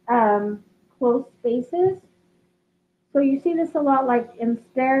closed spaces, so you see this a lot like in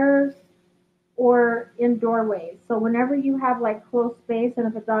stairs or in doorways. So whenever you have like closed space and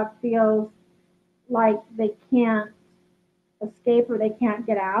if a dog feels like they can't escape or they can't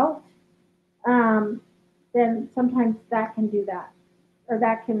get out, um, then sometimes that can do that, or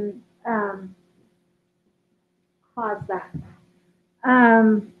that can cause that.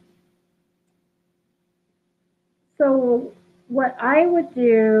 Um, so what I would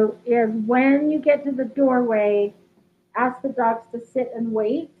do is when you get to the doorway, ask the dogs to sit and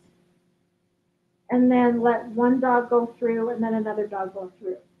wait, and then let one dog go through and then another dog go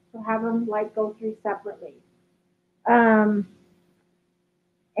through. So have them like go through separately. Um,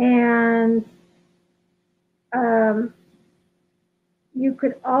 and um, you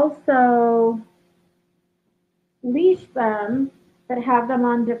could also leash them, but have them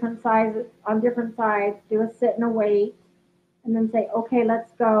on different sides, do a sit and a wait, and then say, okay,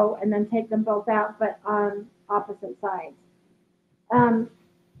 let's go, and then take them both out, but on opposite sides. Um,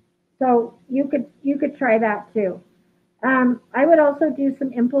 so you could try that too. I would also do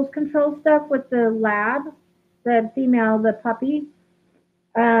some impulse control stuff with the lab, the female, the puppy,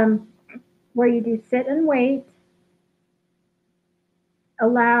 um, where you do sit and wait,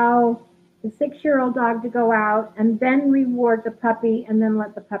 allow the 6-year-old dog to go out, and then reward the puppy, and then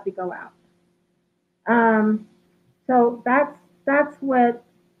let the puppy go out. Um, so that's what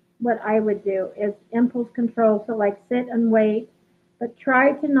I would do is impulse control. So like sit and wait, but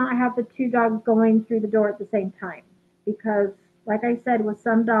try to not have the two dogs going through the door at the same time, because like I said, with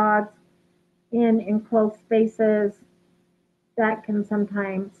some dogs in enclosed spaces, that can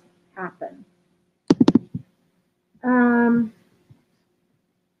sometimes happen. Um,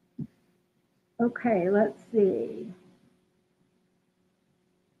 okay, let's see.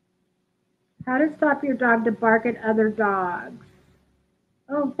 How to stop your dog to bark at other dogs.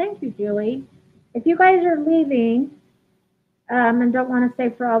 Oh, thank you, Julie. If you guys are leaving and don't want to stay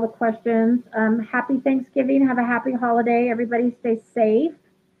for all the questions, happy Thanksgiving. Have a happy holiday. Everybody stay safe.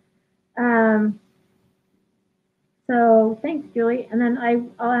 Um, so thanks, Julie. And then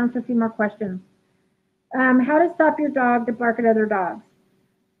I'll answer a few more questions. How to stop your dog to bark at other dogs.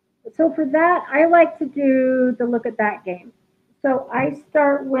 So for that, I like to do the look at that game. So I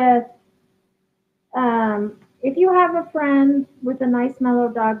start with if you have a friend with a nice mellow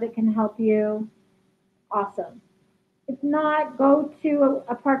dog that can help you, awesome. If not, go to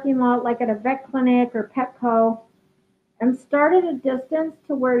a parking lot like at a vet clinic or Petco and start at a distance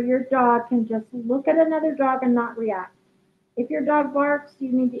to where your dog can just look at another dog and not react. If your dog barks,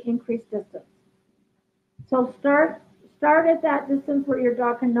 you need to increase distance. So start at that distance where your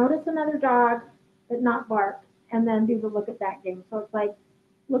dog can notice another dog but not bark, and then do the look at that game. So it's like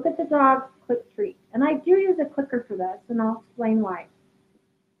look at the dog, click treat. And I do use a clicker for this, and I'll explain why.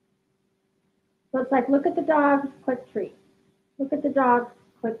 So it's like look at the dog, click treat. Look at the dog,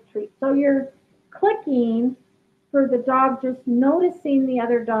 click treat. So you're clicking for the dog just noticing the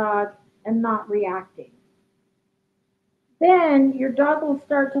other dog and not reacting. Then your dog will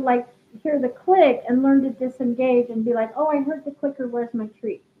start to like hear the click and learn to disengage and be like, oh, I heard the clicker, where's my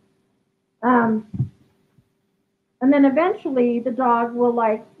treat? Um, and then eventually the dog will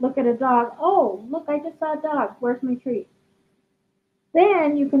like look at a dog, oh, look, I just saw a dog, where's my treat?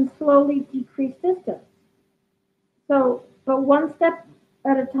 Then you can slowly decrease distance. So, but one step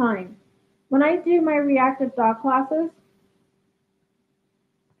at a time. When I do my reactive dog classes,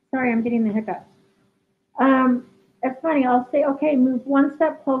 sorry, I'm getting the hiccups. Um, it's funny. I'll say, okay, move one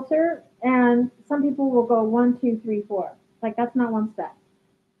step closer, and some people will go 1, 2, 3, 4. Like that's not one step,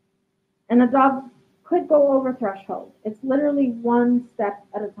 and the dog could go over threshold. It's literally one step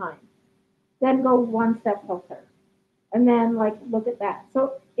at a time. Then go one step closer, and then like look at that.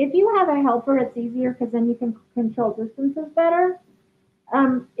 So if you have a helper, it's easier because then you can control distances better.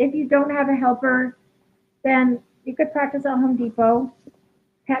 If you don't have a helper, then you could practice at Home Depot,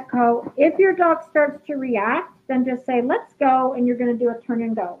 Petco. If your dog starts to react, then just say, let's go, and you're going to do a turn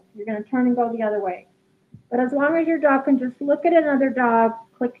and go. You're going to turn and go the other way. But as long as your dog can just look at another dog,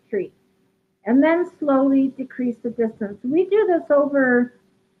 click treat. And then slowly decrease the distance. We do this over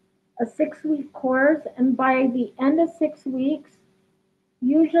a 6-week course, and by the end of 6 weeks,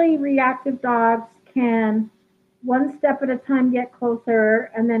 usually reactive dogs can one step at a time get closer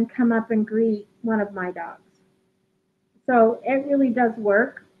and then come up and greet one of my dogs. So it really does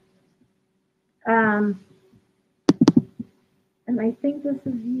work. Um, and I think this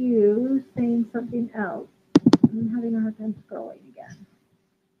is you saying something else. I'm having a hard time scrolling again.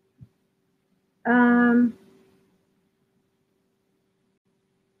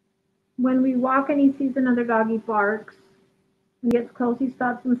 When we walk and he sees another dog, he barks. When he gets close, he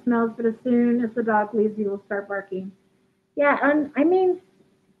stops and smells, but as soon as the dog leaves, he will start barking. Yeah, and I mean,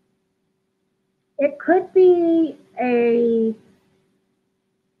 it could be a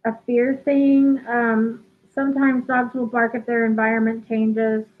fear thing. Sometimes dogs will bark if their environment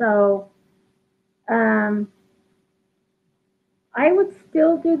changes. So um, I would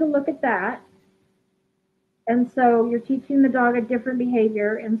still do the look at that. And so you're teaching the dog a different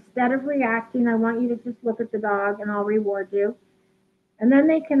behavior. Instead of reacting, I want you to just look at the dog and I'll reward you. And then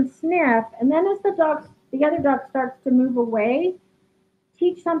they can sniff. And then as the other dog starts to move away,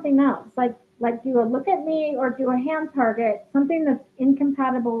 teach something else. Like do a look at me or do a hand target, something that's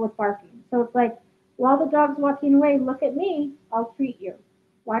incompatible with barking. So it's like while the dog's walking away, look at me, I'll treat you.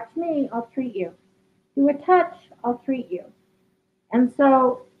 Watch me, I'll treat you. Do a touch, I'll treat you. And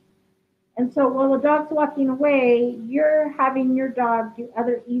so while the dog's walking away, you're having your dog do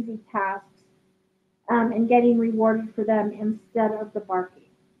other easy tasks and getting rewarded for them instead of the barking.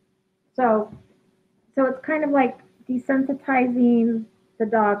 So it's kind of like desensitizing the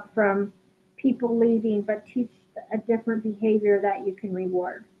dog from people leaving, but teach a different behavior that you can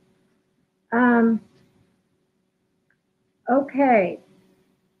reward. Um, okay,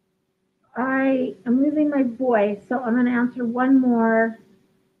 I am losing my voice, so I'm going to answer one more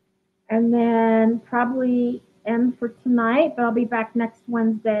and then probably end for tonight, but I'll be back next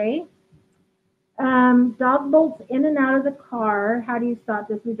Wednesday. Dog bolts in and out of the car. How do you stop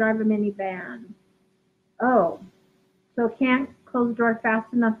this? We drive a minivan. Oh, so can't close the door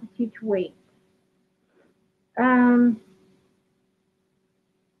fast enough to teach weight. Um,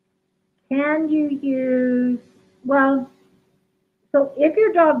 can you use, well, so if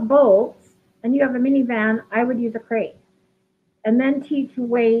your dog bolts and you have a minivan, I would use a crate and then teach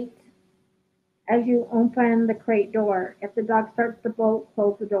weight as you open the crate door. If the dog starts to bolt,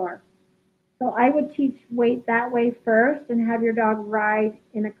 close the door. So I would teach weight that way first and have your dog ride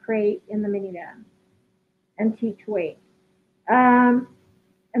in a crate in the minivan and teach weight. Um,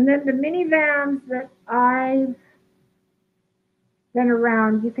 and then the minivans that I've been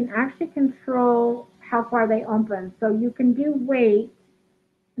around, you can actually control how far they open. So you can do weight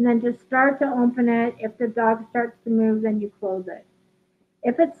and then just start to open it. If the dog starts to move, then you close it.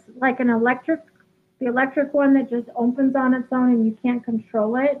 If it's like the electric one that just opens on its own and you can't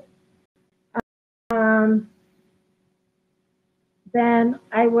control it, um, then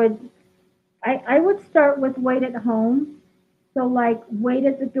I would start with weight at home. So like wait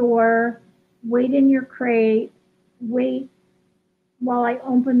at the door, wait in your crate, wait while I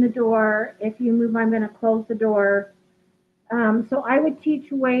open the door. If you move, I'm going to close the door. So I would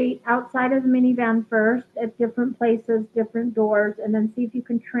teach weight outside of the minivan first at different places, different doors, and then see if you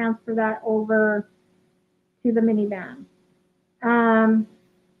can transfer that over to the minivan.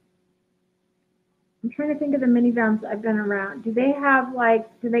 I'm trying to think of the minivans I've been around. Do they have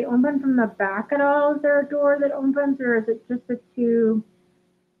do they open from the back at all? Is there a door that opens or is it just the two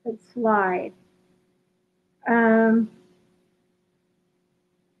that slide? Um,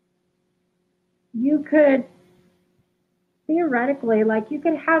 you could theoretically, you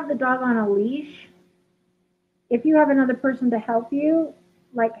could have the dog on a leash. If you have another person to help you,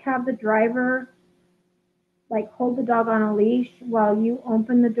 have the driver hold the dog on a leash while you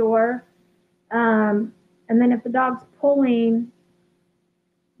open the door. And then if the dog's pulling,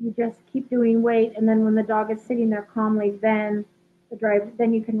 you just keep doing weight, and then when the dog is sitting there calmly, then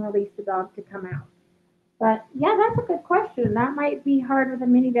then you can release the dog to come out. But yeah, that's a good question. That might be hard with a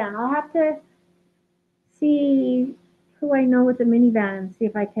minivan. I'll have to see who I know with the minivan and see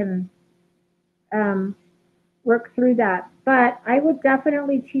if I can work through that. But I would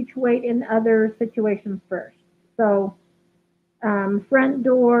definitely teach weight in other situations first. So front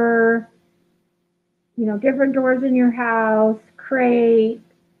door, different doors in your house, crate,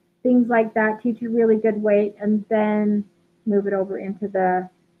 things like that. Teach you really good weight, and then move it over into the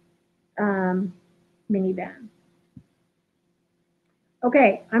minivan.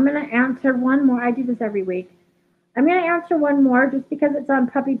 Okay, I'm going to answer one more. I do this every week. I'm going to answer one more just because it's on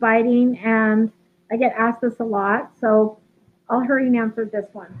puppy biting, and I get asked this a lot. So I'll hurry and answer this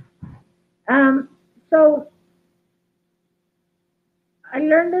one. So I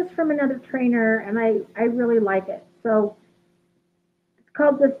learned this from another trainer, and I really like it. So it's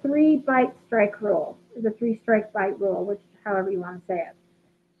called the 3-bite strike rule, the 3-strike bite rule, which however you want to say it.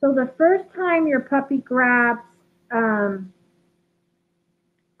 So the first time your puppy grabs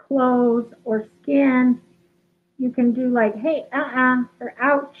clothes or skin, you can do hey, or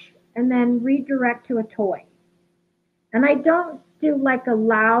ouch, and then redirect to a toy. And I don't do a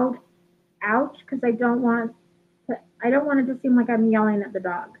loud ouch because I don't want it to seem like I'm yelling at the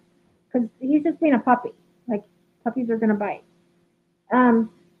dog. because he's just being a puppy. Like puppies are gonna bite. Um,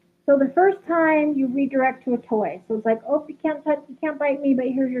 so the first time you redirect to a toy. So it's like, oh, you can't touch, you can't bite me, but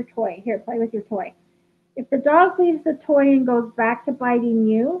here's your toy. Here, play with your toy. If the dog leaves the toy and goes back to biting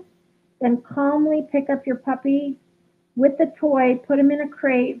you, then calmly pick up your puppy with the toy, put him in a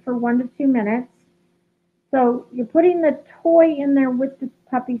crate for 1 to 2 minutes. So you're putting the toy in there with the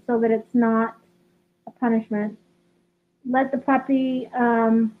puppy so that it's not a punishment. Let the puppy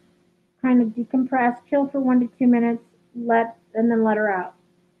kind of decompress, chill for 1 to 2 minutes, and then let her out.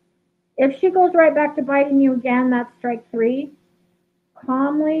 If she goes right back to biting you again, that's strike three.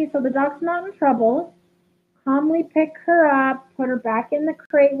 Calmly, so the dog's not in trouble. Calmly pick her up, put her back in the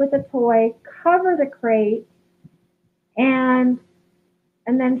crate with a toy, cover the crate, and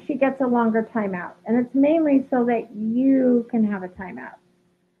then she gets a longer timeout. And it's mainly so that you can have a timeout.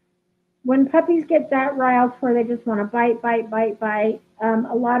 When puppies get that riled where they just want to bite, bite, bite, bite,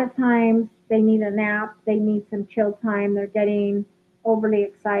 a lot of times they need a nap, they need some chill time, they're getting overly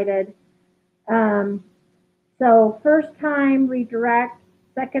excited. Um, so first time, redirect.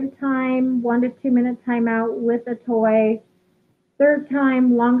 Second time, 1 to 2 minute timeout with a toy. Third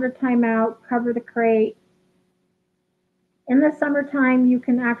time, longer timeout, cover the crate. In the summertime, you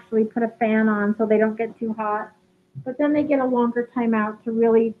can actually put a fan on so they don't get too hot, but then they get a longer timeout to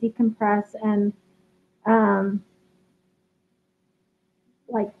really decompress and um,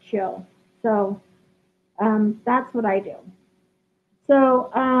 like chill. So that's what I do. So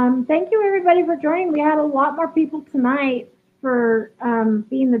thank you everybody for joining. We had a lot more people tonight for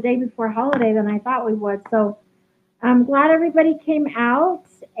being the day before holiday than I thought we would. So I'm glad everybody came out,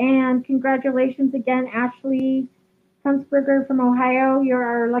 and congratulations again, Ashley Huntsberger from Ohio. You're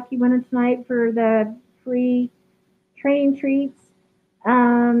our lucky winner tonight for the free training treats.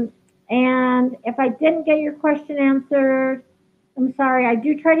 Um, and if I didn't get your question answered, I'm sorry. I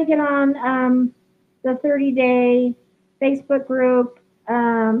do try to get on the 30-day Facebook group.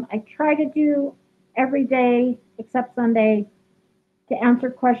 I try to do every day except Sunday to answer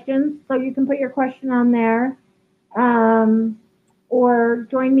questions. So you can put your question on there, um, or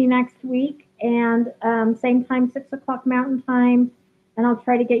join me next week and same time, 6 o'clock Mountain Time, and I'll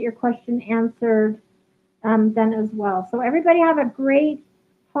try to get your question answered then as well. So everybody have a great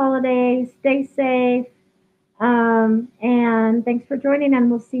holiday. Stay safe. And thanks for joining, and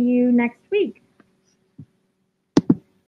we'll see you next week.